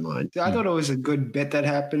the phone line. I thought it was a good bit that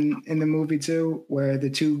happened in the movie too, where the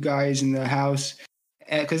 2 guys in the house,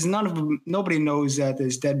 because nobody knows that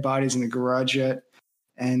there's dead bodies in the garage yet,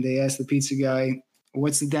 and they ask the pizza guy,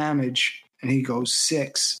 "What's the damage?" And he goes,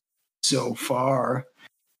 6 so far.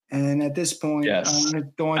 And at this point, yes,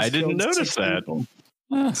 I didn't notice that.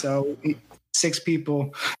 So 6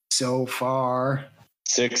 people so far.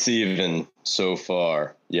 6 even so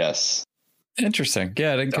far. Yes. Interesting.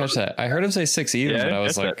 Yeah, I didn't catch that. I heard him say 6 even, but I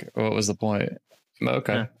was like, what was the point?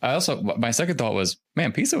 Okay. Yeah. I also, my second thought was,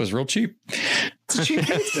 man, pizza was real cheap. It's cheap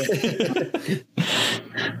pizza.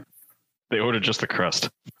 They ordered just the crust.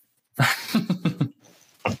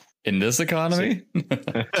 In this economy?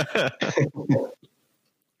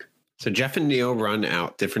 So Jeff and Neil run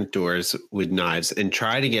out different doors with knives and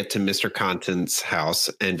try to get to Mr. Content's house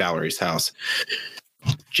and Valerie's house.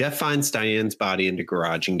 Jeff finds Diane's body in the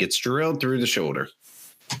garage and gets drilled through the shoulder.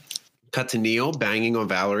 Cut to Neil banging on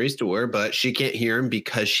Valerie's door, but she can't hear him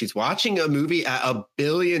because she's watching a movie at 1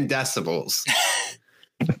 billion decibels.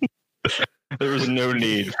 There was no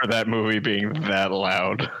need for that movie being that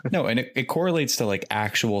loud. No, and it correlates to like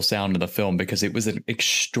actual sound of the film because it was an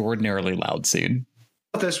extraordinarily loud scene.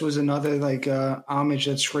 This was another like homage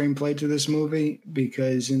that Scream played to this movie,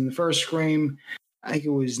 because in the first Scream, I think it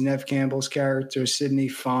was Nev Campbell's character, Sydney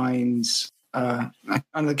finds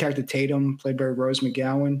another character, Tatum, played by Rose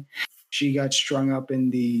McGowan. She got strung up in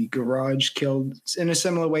the garage, killed in a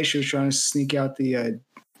similar way. She was trying to sneak out the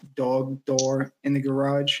dog door in the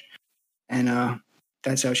garage, and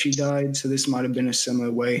that's how she died. So this might have been a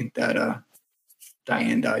similar way that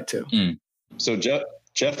Diane died too. So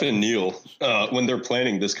Jeff and Neil, when they're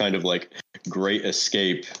planning this kind of like great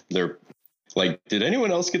escape, they're like, did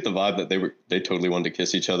anyone else get the vibe that they totally wanted to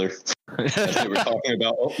kiss each other? As they were talking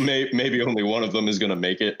about, maybe only one of them is going to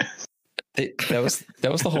make it. That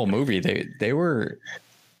was the whole movie. They were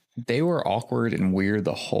awkward and weird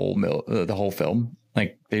the whole film.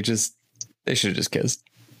 Like they should have just kissed.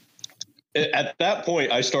 At that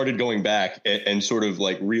point, I started going back and sort of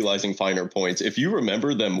like realizing finer points. If you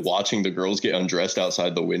remember them watching the girls get undressed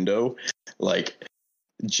outside the window, like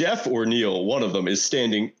Jeff or Neil, one of them is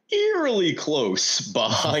standing eerily close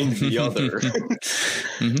behind the other,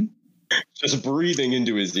 Mm-hmm. just breathing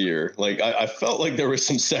into his ear. Like I felt like there was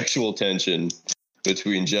some sexual tension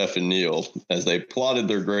between Jeff and Neil as they plotted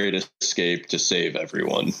their great escape to save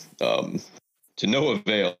everyone, to no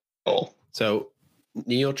avail. So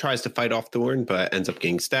Neil tries to fight off Thorne, but ends up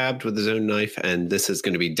getting stabbed with his own knife, and this is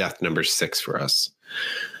going to be death number 6 for us.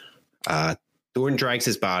 Thorne drags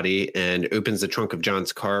his body and opens the trunk of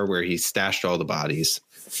John's car where he stashed all the bodies.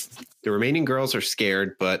 The remaining girls are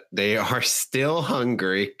scared, but they are still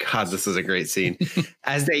hungry. God, this is a great scene.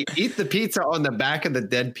 As they eat the pizza on the back of the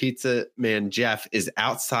dead pizza man, Jeff is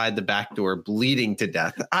outside the back door bleeding to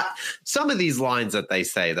death. Some of these lines that they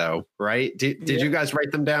say, though, right? Did you guys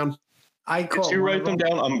write them down? Did you write them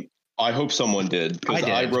down? I hope someone did, because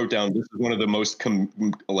I wrote down this is one of the most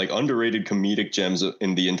underrated comedic gems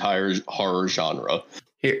in the entire horror genre.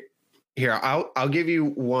 Here, I'll give you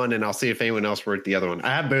one, and I'll see if anyone else wrote the other one.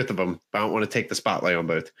 I have both of them, but I don't want to take the spotlight on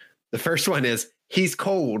both. The first one is, he's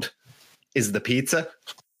cold. Is the pizza?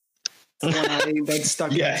 That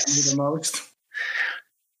stuck out to me the most.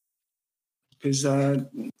 Because,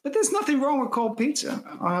 but there's nothing wrong with cold pizza.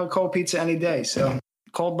 I'll have cold pizza any day. So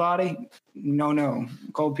cold body, no.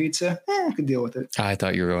 Cold pizza, I could deal with it. I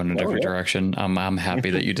thought you were going a different direction. I'm happy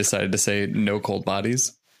that you decided to say no cold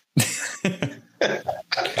bodies.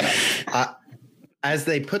 As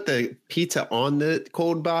they put the pizza on the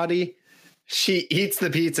cold body, she eats the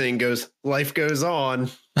pizza and goes, life goes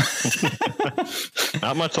on.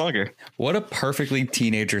 Not much longer. What a perfectly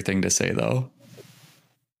teenager thing to say, though.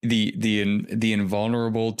 The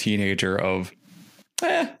invulnerable teenager of,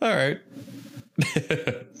 all right.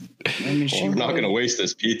 I mean, I'm not going to waste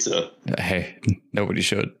this pizza. Hey, nobody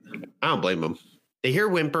should. I don't blame them. They hear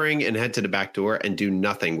whimpering and head to the back door and do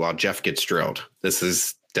nothing while Jeff gets drilled. This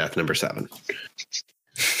is death number 7.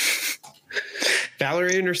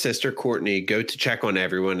 Valerie and her sister, Courtney, go to check on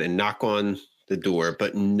everyone and knock on the door,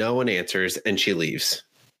 but no one answers, and she leaves.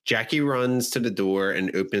 Jackie runs to the door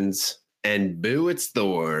and opens, and boo, it's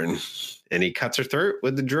Thorne. And he cuts her throat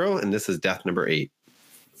with the drill, and this is death number 8.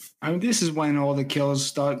 I mean, this is when all the kills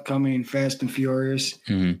start coming fast and furious.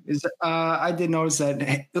 Mm-hmm. I did notice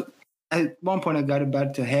that at one point I got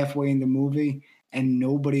about to halfway in the movie, and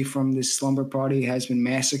nobody from this slumber party has been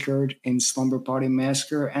massacred in Slumber Party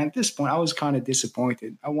Massacre. And at this point, I was kind of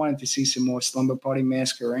disappointed. I wanted to see some more Slumber Party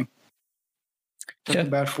massacring. Took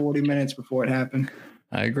about 40 minutes before it happened.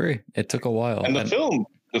 I agree. It took a while. And the film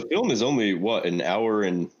is only an hour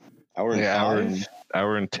and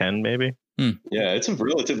 10 maybe. Yeah, it's a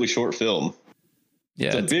relatively short film. Yeah,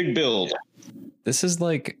 it's a big build. This is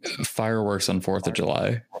like fireworks on 4th of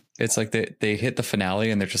July. It's like they hit the finale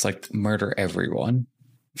and they're just like, murder everyone.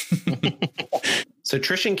 So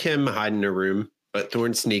Trish and Kim hide in a room, but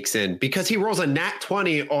Thorne sneaks in because he rolls a nat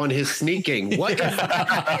 20 on his sneaking. What?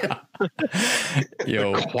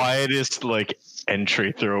 Yo, quietest like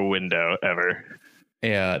entry through a window ever.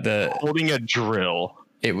 Yeah, holding a drill.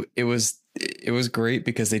 It was great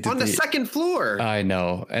because they did on the second floor. I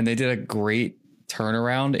know, and they did a great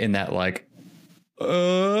turnaround in that like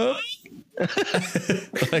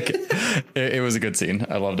like it was a good scene.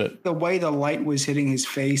 I loved it. The way the light was hitting his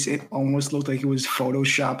face, it almost looked like it was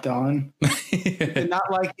photoshopped on. It did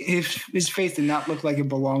not like his face did not look like it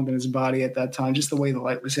belonged in his body at that time. Just the way the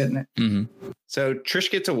light was hitting it. Mm-hmm. So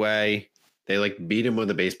Trish gets away, They like beat him with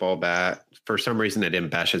a baseball bat. For some reason, they didn't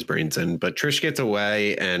bash his brains in. But Trish gets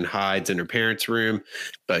away and hides in her parents' room.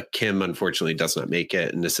 But Kim, unfortunately, does not make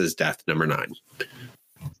it. And this is death number 9.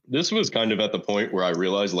 This was kind of at the point where I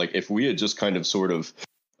realized, like, if we had just kind of sort of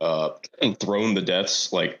thrown the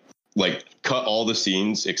deaths, like cut all the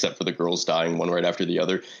scenes except for the girls dying one right after the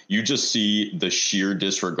other, you just see the sheer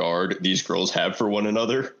disregard these girls have for one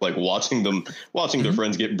another. Like watching their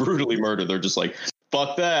friends get brutally murdered. They're just like,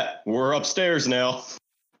 fuck that. We're upstairs now.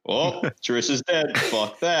 Oh, Trish is dead.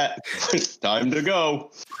 Fuck that. It's time to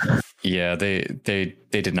go. Yeah, they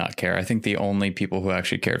did not care. I think the only people who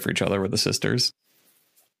actually cared for each other were the sisters.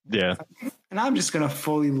 Yeah. And I'm just going to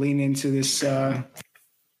fully lean into this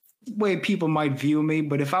way people might view me.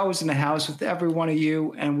 But if I was in the house with every one of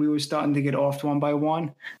you and we were starting to get offed one by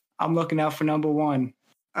one, I'm looking out for number 1.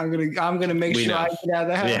 I'm gonna make sure I get out of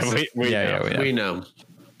the house. We know.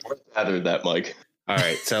 Gathered that, Mike. All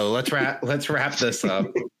right, so let's wrap this up.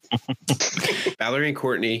 Valerie and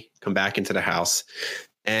Courtney come back into the house,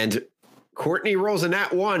 and Courtney rolls a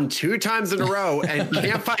nat 1 2 times in a row and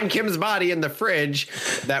can't find Kim's body in the fridge.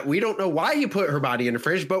 That we don't know why he put her body in the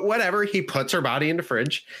fridge, but whatever. He puts her body in the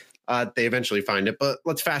fridge. They eventually find it, but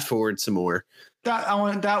let's fast forward some more.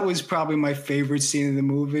 That was probably my favorite scene in the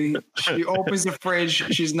movie. She opens the fridge,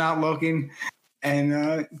 she's not looking,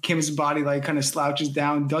 and Kim's body like kind of slouches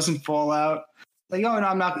down, doesn't fall out. Like, oh no,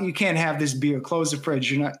 I'm not. You can't have this beer. Close the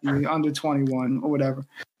fridge. You're under 21 or whatever.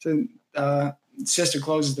 So sister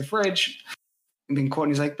closes the fridge, and then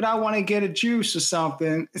Courtney's like, "But I want to get a juice or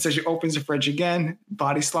something." And so she opens the fridge again.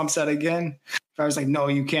 Body slumps out again. I was like, "No,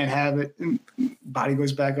 you can't have it." And body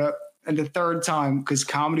goes back up. And the third time, because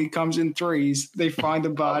comedy comes in threes, they find the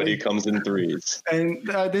body. Comedy comes in threes. And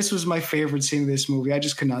this was my favorite scene of this movie. I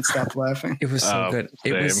just could not stop laughing. It was so good.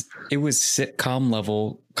 It was sitcom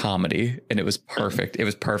level comedy, and it was perfect. It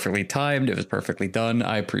was perfectly timed. It was perfectly done.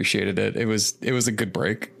 I appreciated it. It was a good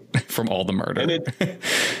break from all the murder.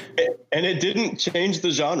 And it didn't change the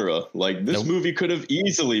genre. Like this movie could have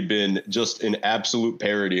easily been just an absolute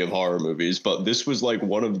parody of horror movies, but this was like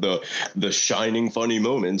one of the shining funny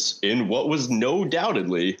moments in what was no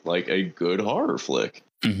doubtedly like a good horror flick.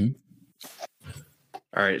 Mm-hmm.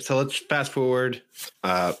 All right, so let's fast forward.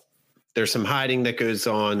 There's some hiding that goes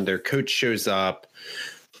on. Their coach shows up.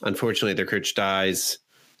 Unfortunately, their coach dies.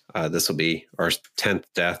 This will be our 10th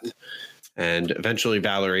death. And eventually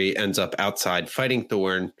Valerie ends up outside fighting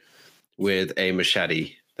Thorne with a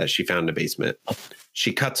machete that she found in the basement.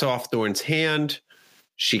 She cuts off Thorne's hand.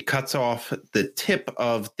 She cuts off the tip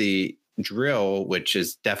of the drill, which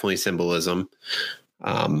is definitely symbolism.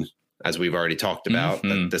 As we've already talked about,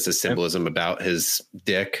 that this is symbolism about his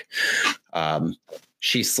dick.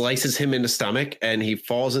 She slices him in the stomach and he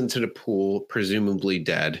falls into the pool, presumably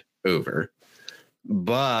dead. Over.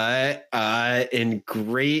 But in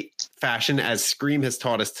great fashion, as Scream has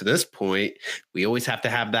taught us to this point, we always have to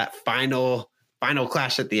have that final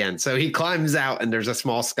clash at the end. So he climbs out and there's a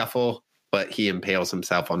small scuffle, but he impales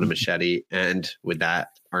himself on the machete. And with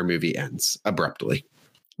that, our movie ends abruptly.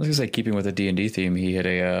 I was gonna say, keeping with the D&D theme, he hit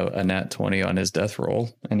a nat 20 on his death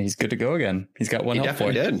roll, and he's good to go again. He's got one health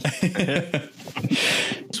point. Did.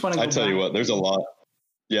 I tell you what, there's a lot.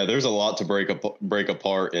 Yeah, there's a lot to break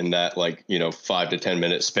apart in that 5 to 10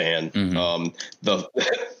 minute span. Mm-hmm.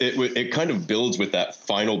 It kind of builds with that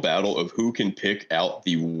final battle of who can pick out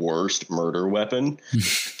the worst murder weapon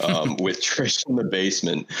with Trish in the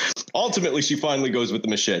basement. Ultimately, she finally goes with the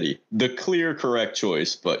machete, the clear correct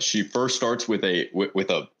choice. But she first starts with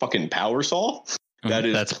a fucking power saw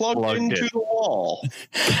that's plugged into the wall.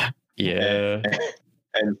 Yeah,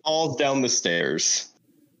 and falls down the stairs.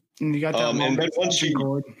 And you got that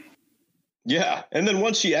and then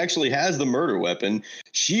once she actually has the murder weapon,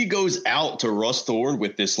 she goes out to Russ Thorne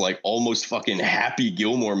with this almost fucking Happy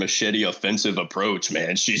Gilmore machete offensive approach,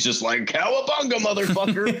 man. She's just like, cowabunga,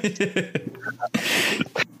 motherfucker.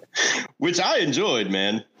 Which I enjoyed,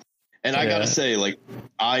 man. And I gotta say,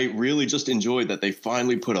 I really just enjoyed that they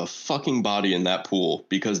finally put a fucking body in that pool,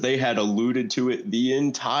 because they had alluded to it the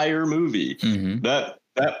entire movie. Mm-hmm.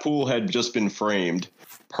 That pool had just been framed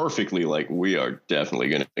perfectly, we are definitely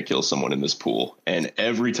going to kill someone in this pool. And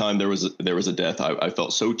every time there was a death, I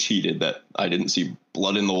felt so cheated that I didn't see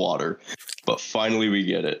blood in the water. But finally we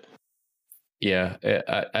get it. Yeah,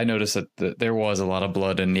 I noticed that there was a lot of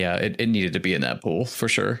blood, and it needed to be in that pool for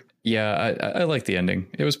sure. Yeah, I like the ending.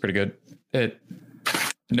 It was pretty good.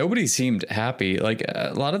 Nobody seemed happy.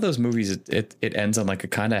 A lot of those movies, it ends on a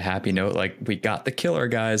kind of happy note. We got the killer,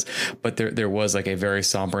 guys, but there was a very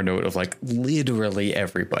somber note of literally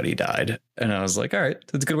everybody died. And I was like, all right,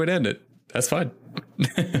 that's a good way to end it. That's fine.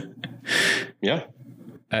 Yeah.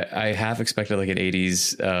 I have expected like an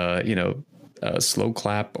 80s, slow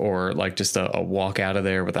clap or like just a walk out of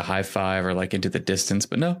there with a high five or like into the distance.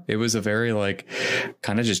 But no, it was a very like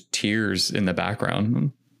kind of just tears in the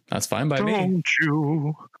background. That's fine by me. Don't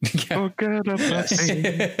you forget about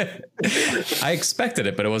me. I expected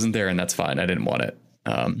it, but it wasn't there, and that's fine. I didn't want it.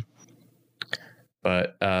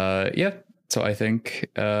 Yeah. So I think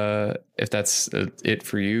if that's it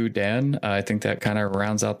for you, Dan, I think that kind of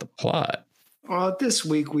rounds out the plot. Well, this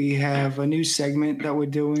week we have a new segment that we're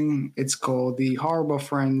doing. It's called the Horrible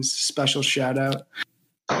Friends Special Shout Out.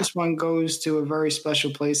 This one goes to a very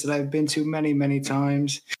special place that I've been to many, many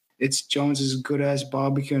times. It's Jones's Good Ass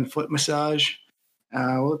Barbecue and Foot Massage.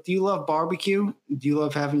 Do you love barbecue? Do you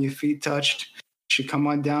love having your feet touched? You should come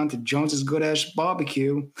on down to Jones's Good Ass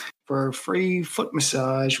Barbecue for a free foot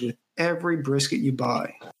massage with every brisket you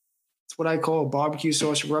buy. It's what I call a barbecue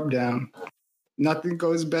sauce rub down. Nothing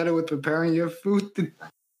goes better with preparing your food than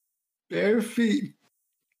bare feet.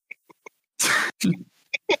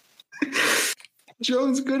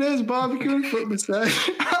 Jones Good Ass Barbecue and Foot Massage.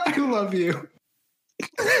 I love you.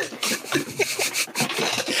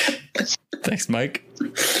 Thanks, Mike.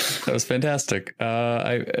 That was fantastic. We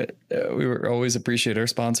always appreciate our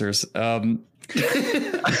sponsors.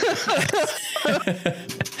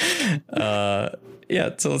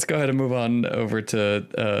 Yeah, so let's go ahead and move on over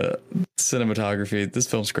to cinematography. This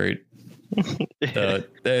film's great.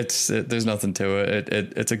 There's nothing to it.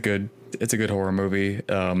 It's a good horror movie.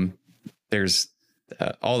 There's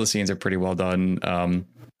all the scenes are pretty well done.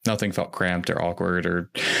 Nothing felt cramped or awkward or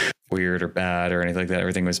weird or bad or anything like that.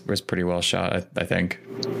 Everything was pretty well shot, I think.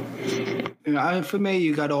 For me,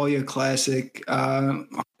 you got all your classic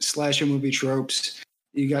slasher movie tropes.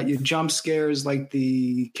 You got your jump scares like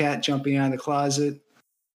the cat jumping out of the closet.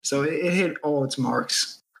 So it hit all its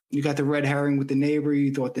marks. You got the red herring with the neighbor.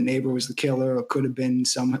 You thought the neighbor was the killer or could have been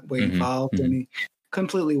some way involved. And he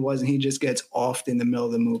completely wasn't. He just gets offed in the middle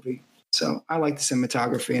of the movie. So I like the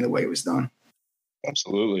cinematography and the way it was done.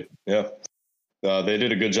 Absolutely. Yeah. They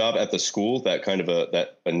did a good job at the school. That kind of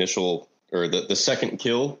that initial or the second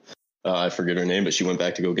kill. I forget her name, but she went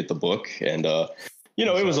back to go get the book. And,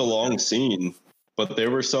 it was a long scene. But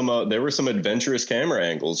there were some adventurous camera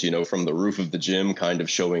angles, from the roof of the gym, kind of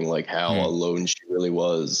showing like how alone she really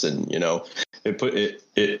was, and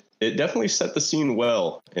it definitely set the scene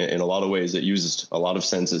well in a lot of ways. It used a lot of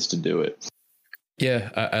senses to do it. Yeah,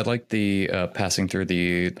 I like the passing through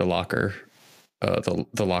the locker, the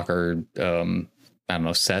locker. I don't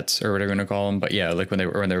know, sets or whatever you want to call them, but yeah, like when they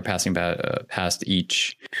were passing past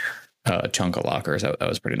each chunk of lockers, that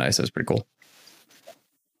was pretty nice. That was pretty cool.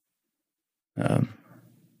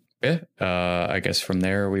 I guess from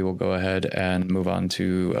there we will go ahead and move on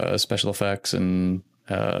to special effects and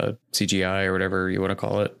CGI or whatever you want to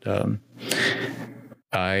call it.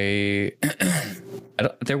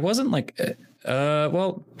 There wasn't like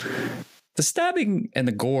the stabbing and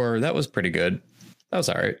the gore, that was pretty good. That was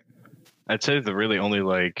all right. I'd say the really only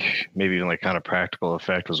maybe even kind of practical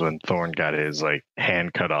effect was when Thorne got his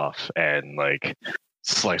hand cut off and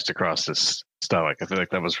sliced across his stomach. I feel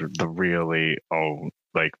like that was the really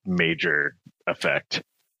major effect.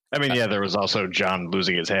 I mean, yeah, there was also John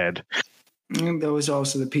losing his head. And there was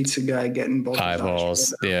also the pizza guy getting both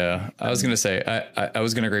eyeballs. Yeah, I was gonna say I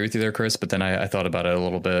was gonna agree with you there, Chris, but then I thought about it a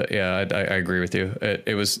little bit. Yeah, I agree with you.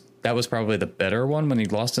 That was probably the better one when he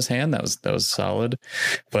lost his hand. That was solid,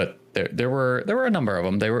 but there were a number of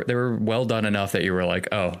them. They were well done enough that you were like,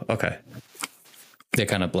 oh, okay. They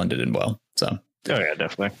kind of blended in well. So. Oh yeah,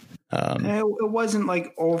 definitely. It wasn't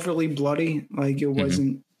overly bloody. It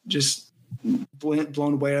wasn't just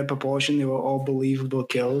blown away out of proportion. They were all believable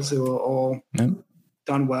kills. They were all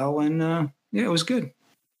done well, and it was good.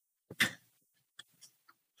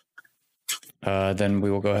 Then we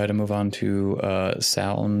will go ahead and move on to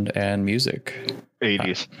sound and music.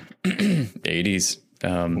 80s. 80s.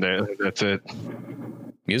 That's it.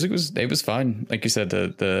 Music was fine. Like you said,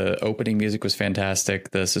 the opening music was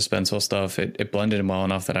fantastic. The suspenseful stuff, it blended in well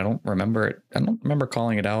enough that I don't remember it. I don't remember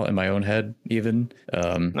calling it out in my own head even.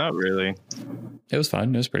 Not really. It was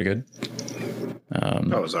fine. It was pretty good.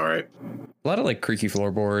 That was all right. A lot of creaky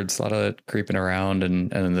floorboards, a lot of creeping around, and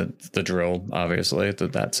the drill. Obviously,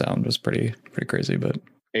 that sound was pretty crazy. But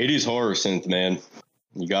 80s horror synth, man,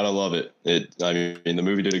 you gotta love it. I mean, the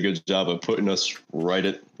movie did a good job of putting us right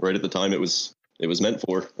at the time it was meant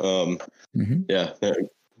for. Yeah,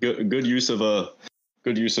 good use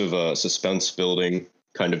of suspense building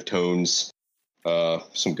kind of tones.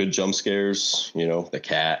 Some good jump scares. The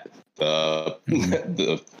cat,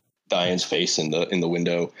 the Diane's face in the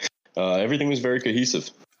window. Everything was very cohesive.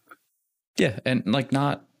 Yeah, and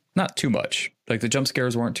not not too much. Like the jump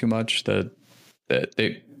scares weren't too much. They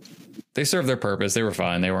served their purpose. They were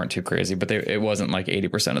fine. They weren't too crazy, but it wasn't like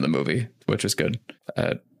 80% of the movie, which was good.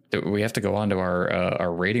 We have to go on to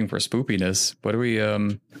our rating for spoopiness. What do we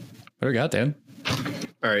got, Dan?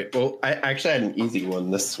 All right. Well, I actually had an easy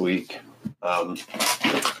one this week.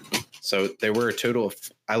 So there were a total of,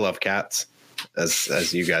 I love cats,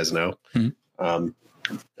 as you guys know. Mm-hmm.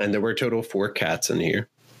 And there were a total of 4 cats in here.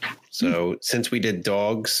 So since we did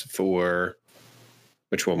dogs for,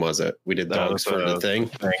 which one was it? We did dogs for the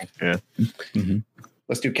thing. Yeah. Mm-hmm.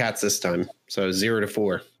 Let's do cats this time. So 0 to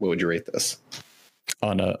 4. What would you rate this?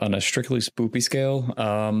 On a strictly spoopy scale,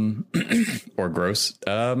 or gross?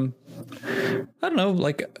 I don't know.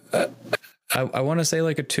 Like, I want to say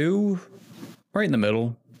like a 2, right in the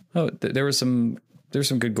middle. Oh, there was some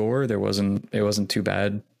good gore. It wasn't too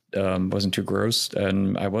bad. Wasn't too gross,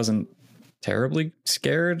 and I wasn't terribly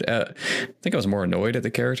scared. I think I was more annoyed at the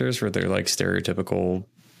characters for their like stereotypical,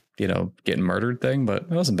 getting murdered thing, but it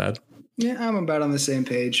wasn't bad. Yeah, I'm about on the same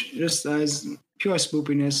page. Just as pure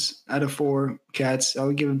spoopiness, out of 4 cats, I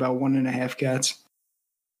would give it about 1.5 cats,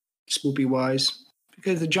 spoopy wise.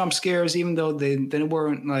 Because the jump scares, even though they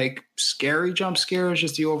weren't like scary jump scares,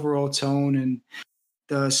 just the overall tone and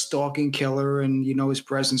the stalking killer and his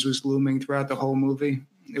presence was looming throughout the whole movie.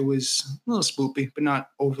 It was a little spoopy, but not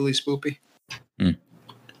overly spoopy. Mm.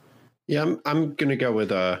 Yeah, I'm gonna go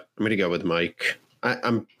with Mike.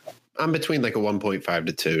 I'm between like a 1.5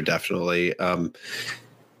 to 2, definitely. I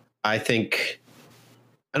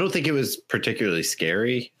don't think it was particularly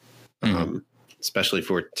scary, especially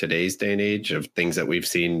for today's day and age of things that we've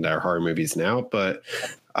seen that are horror movies now. But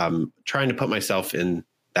trying to put myself in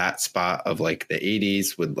that spot of like the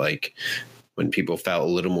 80s with like when people felt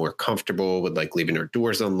a little more comfortable with like leaving their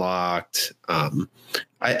doors unlocked.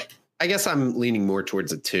 I guess I'm leaning more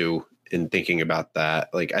towards a 2 in thinking about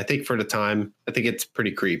that. Like, I think for the time, I think it's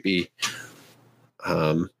pretty creepy. Yeah,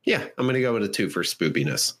 I'm going to go with a 2 for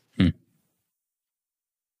spoopiness.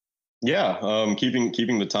 Yeah,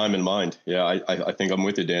 keeping the time in mind. Yeah, I think I'm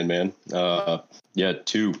with you, Dan, man. Yeah,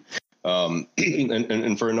 2.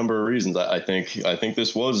 And for a number of reasons, I think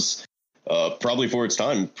this was probably for its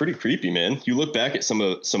time pretty creepy, man. You look back at some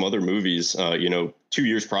other movies, 2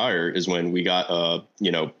 years prior is when we got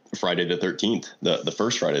Friday the 13th, the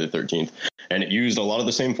first Friday the 13th, and it used a lot of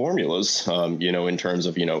the same formulas, in terms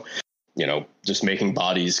of just making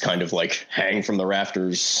bodies kind of like hang from the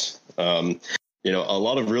rafters. A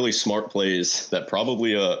lot of really smart plays that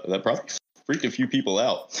probably freaked a few people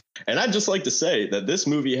out. And I'd just like to say that this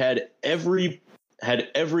movie had every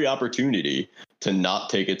opportunity to not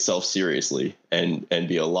take itself seriously and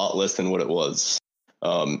be a lot less than what it was.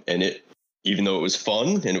 And it, even though it was fun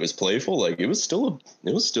and it was playful, like it was still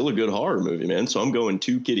a good horror movie, man. So I'm going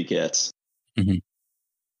 2 kitty cats. Mm-hmm.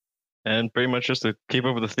 And pretty much just to keep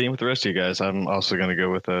up with the theme with the rest of you guys, I'm also going to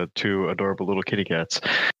go with 2 adorable little kitty cats.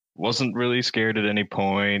 Wasn't really scared at any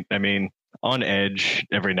point. I mean, on edge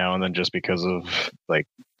every now and then just because of like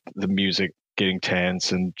the music getting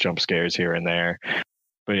tense and jump scares here and there.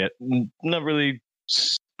 But yet not really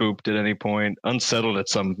spooked at any point. Unsettled at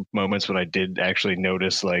some moments when I did actually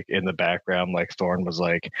notice like in the background, like Thorne was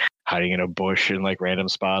like hiding in a bush in like random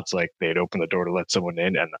spots. Like they'd open the door to let someone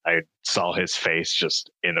in and I saw his face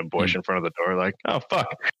just in a bush in front of the door. Like, oh,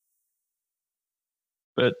 fuck.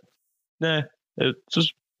 But nah, it's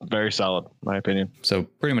just very solid, in my opinion. So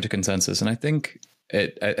pretty much a consensus. And I think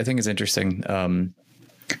it's interesting.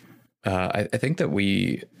 I think that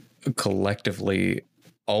we collectively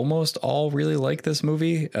almost all really like this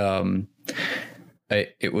movie.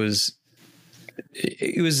 It was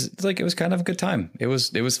kind of a good time. It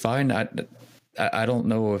was fine. I don't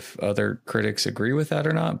know if other critics agree with that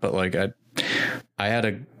or not, but like I had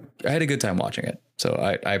a good time watching it. So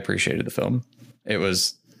I appreciated the film. It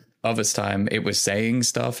was of its time. It was saying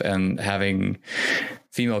stuff and having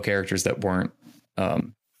female characters that weren't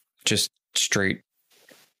just straight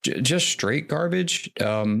garbage,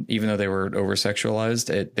 even though they were over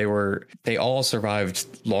sexualized. They all survived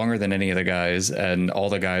longer than any of the guys, and all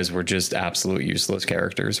the guys were just absolute useless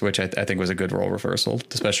characters, which I think was a good role reversal,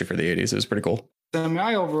 especially for the 80s. It was pretty cool. I mean,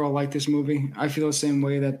 I overall like this movie. I feel the same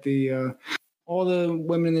way that all the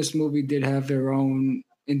women in this movie did have their own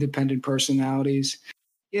independent personalities.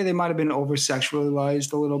 Yeah, they might have been over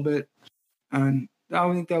sexualized a little bit, and I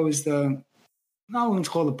don't think that was I wouldn't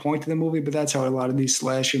call the point of the movie, but that's how a lot of these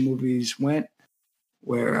slasher movies went,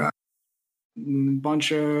 where a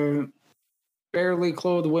bunch of barely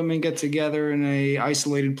clothed women get together in a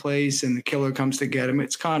isolated place and the killer comes to get them.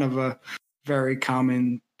 It's kind of a very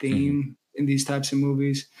common theme in these types of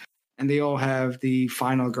movies. and they all have the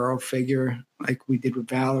final girl figure, like we did with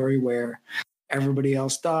Valerie, where everybody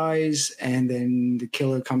else dies, and then the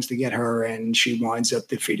killer comes to get her, and she winds up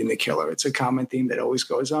defeating the killer. It's a common theme that always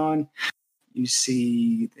goes on. You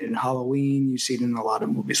see it in Halloween, you see it in a lot of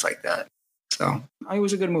movies like that. So it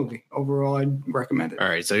was a good movie. Overall, I'd recommend it. All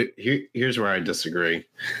right, so here's where I disagree.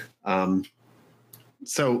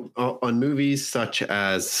 So on movies such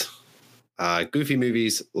as goofy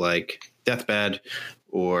movies like Deathbed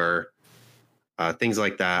or things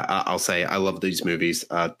like that, I'll say I love these movies.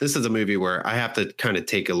 This is a movie where I have to kind of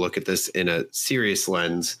take a look at this in a serious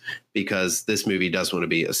lens, because this movie does want to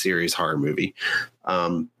be a serious horror movie.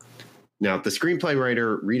 Now, the screenplay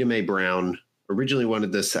writer, Rita Mae Brown, originally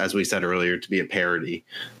wanted this, as we said earlier, to be a parody.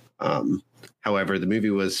 However, the movie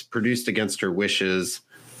was produced against her wishes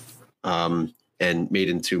and made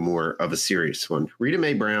into more of a serious one. Rita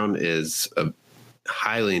Mae Brown is a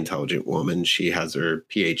highly intelligent woman. She has her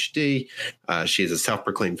PhD. She's a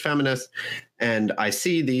self-proclaimed feminist. And I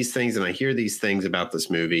see these things and I hear these things about this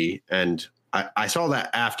movie. And I saw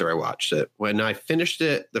that after I watched it. When I finished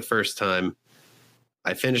it the first time,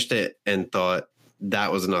 I finished it and thought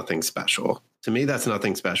that was nothing special. To me, that's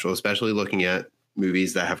nothing special, especially looking at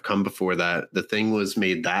movies that have come before that. The Thing was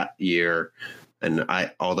made that year. And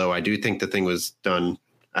although I do think The Thing was done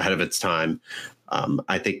ahead of its time,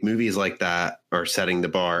 I think movies like that are setting the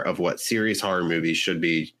bar of what serious horror movies should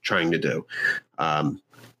be trying to do.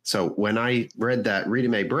 So when I read that Rita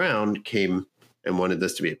Mae Brown came and wanted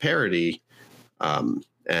this to be a parody,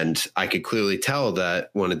 and I could clearly tell that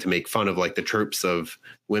wanted to make fun of like the tropes of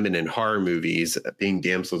women in horror movies being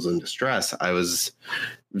damsels in distress, I was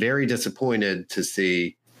very disappointed to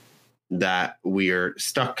see that we are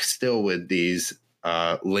stuck still with these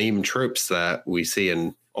lame tropes that we see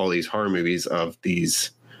in all these horror movies of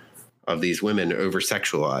these women over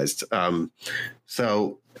sexualized.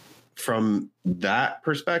 So from that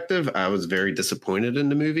perspective, I was very disappointed in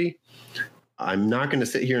the movie. I'm not going to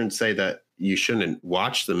sit here and say that you shouldn't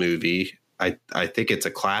watch the movie. I think it's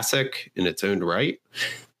a classic in its own right,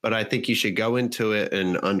 but I think you should go into it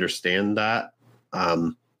and understand that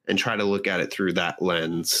and try to look at it through that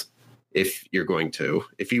lens. If you're going to,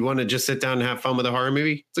 if you want to just sit down and have fun with a horror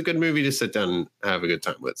movie, it's a good movie to sit down and have a good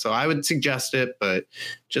time with. So I would suggest it, but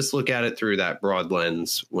just look at it through that broad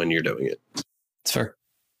lens when you're doing it. It's fair.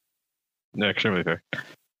 No, extremely fair.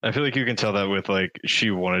 I feel like you can tell that with like,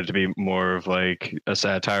 she wanted to be more of like a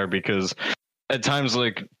satire, because at times,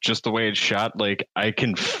 like just the way it's shot, like I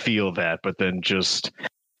can feel that, but then just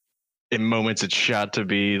in moments it's shot to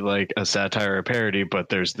be like a satire or parody, but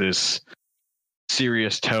there's this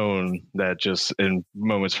serious tone that just in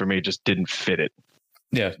moments for me just didn't fit it.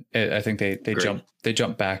 Yeah, I think they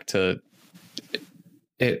jump back to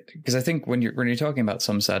it, because I think when you're talking about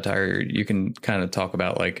some satire, you can kind of talk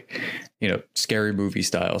about like, you know, scary movie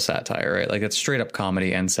style satire, right? Like it's straight up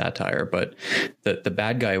comedy and satire, but the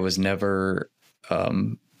bad guy was never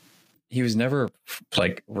he was never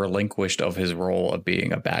like relinquished of his role of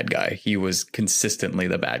being a bad guy. He was consistently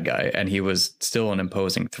the bad guy, and he was still an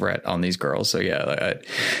imposing threat on these girls. So yeah,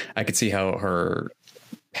 I could see how her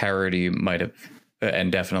parody might have,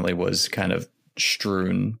 and definitely was kind of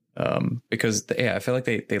strewn, because I feel like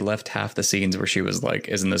they left half the scenes where she was like,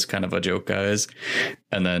 isn't this kind of a joke, guys?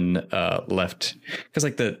 And then left, because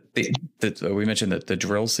like the we mentioned that the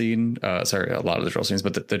drill scene, sorry, a lot of the drill scenes,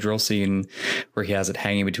 but the drill scene where he has it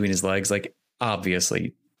hanging between his legs, like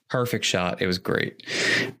obviously perfect shot, it was great,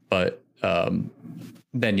 but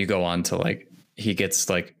then you go on to like, he gets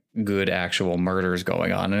like good actual murders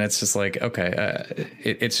going on, and it's just like, okay,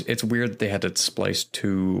 it's weird that they had to splice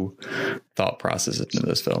two thought processes into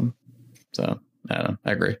this film. So I don't know,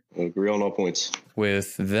 I agree on all points.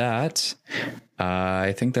 With that,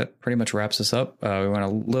 I think that pretty much wraps us up. We went a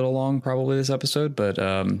little long probably this episode, but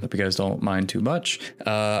hope you guys don't mind too much.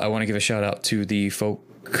 I want to give a shout out to the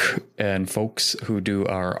folks who do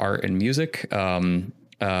our art and music. Our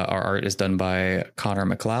art is done by Connor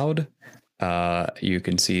McLeod. You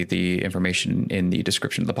can see the information in the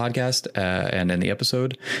description of the podcast and in the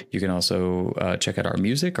episode. You can also check out our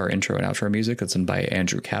music, our intro and outro music that's done by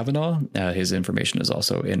Andrew Kavanaugh. His information is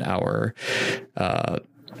also in our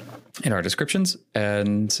descriptions.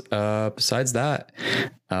 And besides that,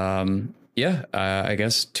 I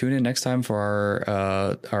guess tune in next time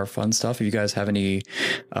for our fun stuff. If you guys have any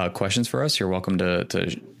questions for us, you're welcome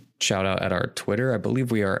to shout out at our Twitter. I believe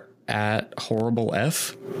we are at Horrible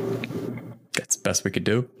F. That's the best we could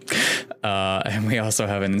do. And we also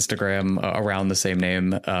have an Instagram around the same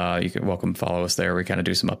name. You can follow us there. We kind of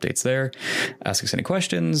do some updates there. Ask us any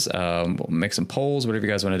questions. We'll make some polls, whatever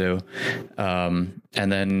you guys want to do.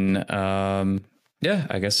 And then yeah,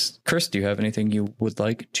 I guess, Chris, do you have anything you would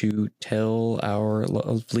like to tell our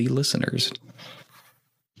lovely listeners?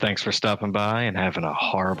 Thanks for stopping by and having a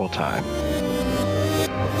horrible time.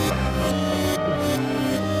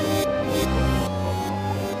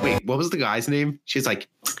 Wait, what was the guy's name? She's like,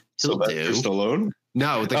 he'll do. Stallone?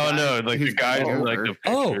 No, the guy like the guy who like the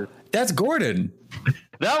Oh, that's Gordon.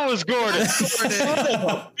 That was Gordon.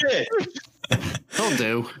 he'll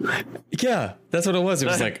do. Yeah, that's what it was. It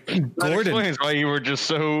was like That Gordon. explains why you were just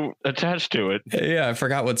so attached to it. Yeah, I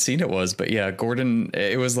forgot what scene it was, but yeah, Gordon.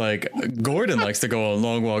 It was like Gordon likes to go on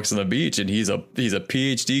long walks on the beach, and he's a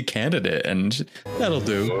PhD candidate, and that'll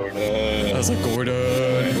do. Gordon. I was like,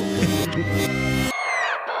 Gordon.